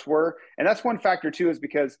starts were. And that's one factor, too, is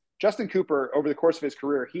because Justin Cooper, over the course of his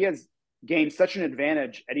career, he has gained such an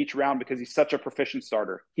advantage at each round because he's such a proficient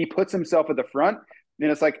starter. He puts himself at the front,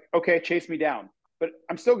 and it's like, okay, chase me down. But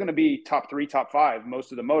I'm still going to be top 3, top 5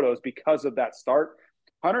 most of the motos because of that start.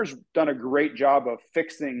 Hunter's done a great job of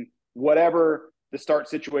fixing whatever the start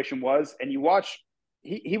situation was. And you watch,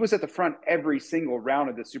 he was at the front every single round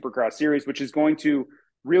of the Supercross series, which is going to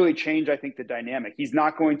really change, I think, the dynamic. He's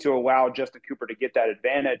not going to allow Justin Cooper to get that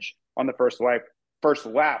advantage on the first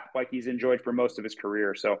lap like he's enjoyed for most of his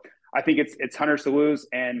career. So I think it's Hunter's to lose.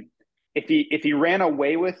 And if he ran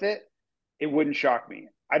away with it, it wouldn't shock me.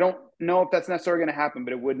 I don't know if that's necessarily going to happen,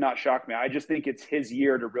 but it would not shock me. I just think it's his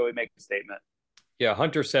year to really make a statement. Yeah,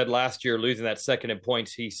 Hunter said last year, losing that second in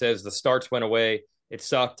points, he says the starts went away, it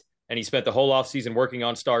sucked, and he spent the whole offseason working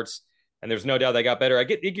on starts, and there's no doubt they got better.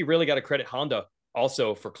 Think you really got to credit Honda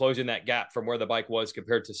also for closing that gap from where the bike was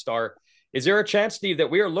compared to Star. Is there a chance, Steve, that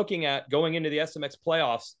we are looking at going into the SMX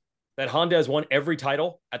playoffs that Honda has won every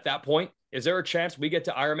title at that point? Is there a chance we get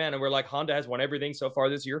to Ironman and we're like, Honda has won everything so far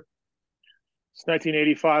this year? It's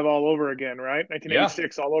 1985 all over again, right?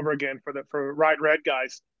 1986 all over again for Ride Red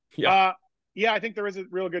guys. Yeah. Yeah, I think there is a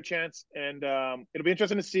real good chance, and it'll be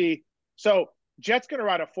interesting to see. So Jet's going to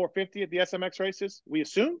ride a 450 at the SMX races, we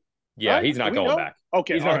assume? Yeah, right? he's not going back.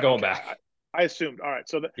 Okay. He's not going back. I assumed. All right.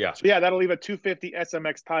 So yeah, that'll leave a 250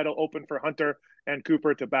 SMX title open for Hunter and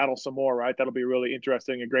Cooper to battle some more, right? That'll be really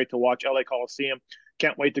interesting and great to watch. LA Coliseum.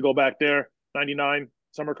 Can't wait to go back there. 99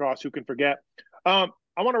 Summercross, who can forget? I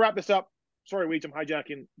want to wrap this up. Sorry, Weege, I'm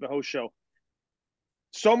hijacking the host show.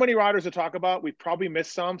 So many riders to talk about. We've probably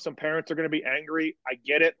missed some. Some parents are going to be angry. I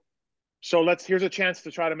get it. So here's a chance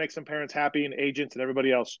to try to make some parents happy and agents and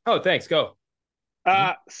everybody else. Oh, thanks. Go.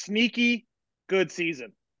 Sneaky good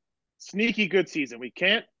season. Sneaky good season. We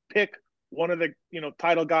can't pick one of the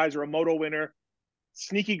title guys or a moto winner.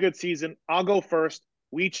 Sneaky good season. I'll go first.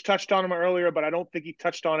 We each touched on him earlier, but I don't think he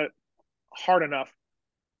touched on it hard enough.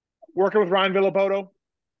 Working with Ryan Villapoto,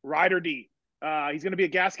 Ryder D. He's going to be a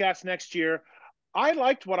gas next year. I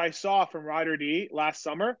liked what I saw from Ryder D last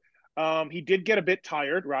summer. He did get a bit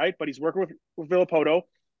tired, right? But he's working with Villapoto.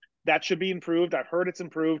 That should be improved. I've heard it's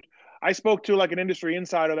improved. I spoke to an industry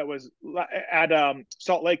insider that was at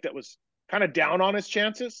Salt Lake that was kind of down on his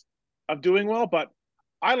chances of doing well, but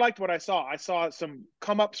I liked what I saw. I saw some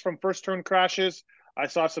come-ups from first-turn crashes. I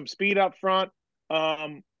saw some speed up front.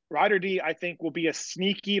 Ryder D, I think, will be a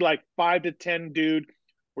sneaky 5 to 10 dude.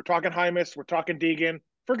 We're talking Hymas. We're talking Deegan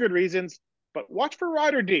for good reasons, but watch for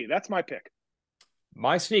Ryder D. That's my pick.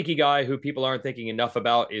 My sneaky guy who people aren't thinking enough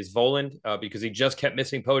about is Voland because he just kept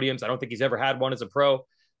missing podiums. I don't think he's ever had one as a pro.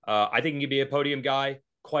 I think he can be a podium guy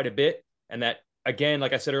quite a bit. And that, again,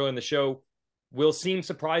 like I said earlier in the show, will seem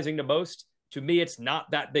surprising to most. To me, it's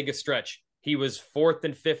not that big a stretch. He was 4th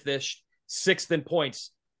and 5th-ish, 6th in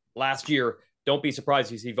points last year. Don't be surprised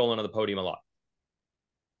if you see Voland on the podium a lot.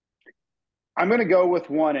 I'm going to go with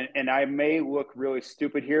one, and I may look really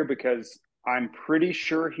stupid here because I'm pretty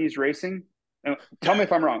sure he's racing. Tell me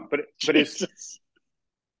if I'm wrong, but it's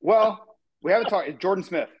well, we haven't talked. Jordan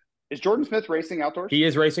Smith. Is Jordan Smith racing outdoors? He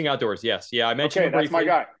is racing outdoors. Yes. Yeah, I mentioned. Okay, that's my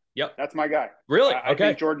guy. Yep, that's my guy. Really? I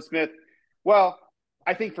think Jordan Smith. Well,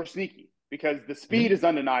 I think for sneaky because the speed is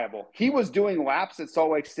undeniable. He was doing laps at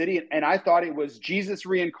Salt Lake City, and I thought it was Jesus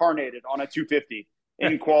reincarnated on a 250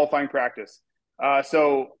 in qualifying practice.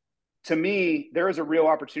 So to me, there is a real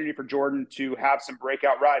opportunity for Jordan to have some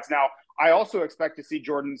breakout rides. Now, I also expect to see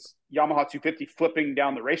Jordan's Yamaha 250 flipping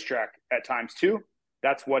down the racetrack at times too.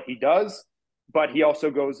 That's what he does, but he also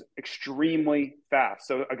goes extremely fast.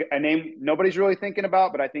 So a name nobody's really thinking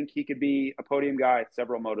about, but I think he could be a podium guy at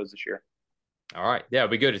several motos this year. All right. Yeah,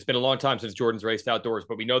 it'll be good. It's been a long time since Jordan's raced outdoors,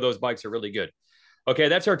 but we know those bikes are really good. Okay,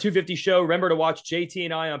 that's our 250 show. Remember to watch JT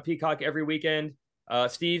and I on Peacock every weekend.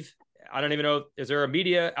 Steve, I don't even know, is there a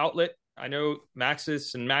media outlet? I know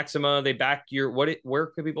Matthes and Maxima, they back where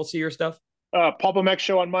can people see your stuff? Pulpamex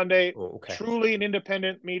show on Monday. Oh, okay. Truly an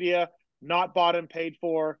independent media, not bought and paid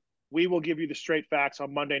for. We will give you the straight facts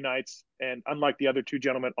on Monday nights, and unlike the other two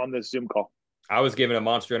gentlemen on this Zoom call. I was given a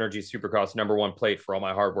Monster Energy Supercross #1 plate for all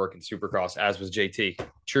my hard work in Supercross, as was JT.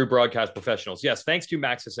 True broadcast professionals. Yes, thanks to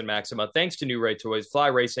Matthes and Maxima. Thanks to New Ray Toys, Fly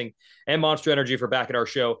Racing, and Monster Energy for backing our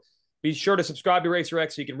show. Be sure to subscribe to Racer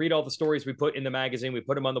X so you can read all the stories we put in the magazine. We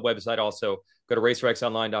put them on the website also. Go to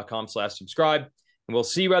racerxonline.com/subscribe. And we'll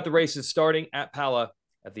see you at the races starting at Pala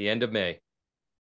at the end of May.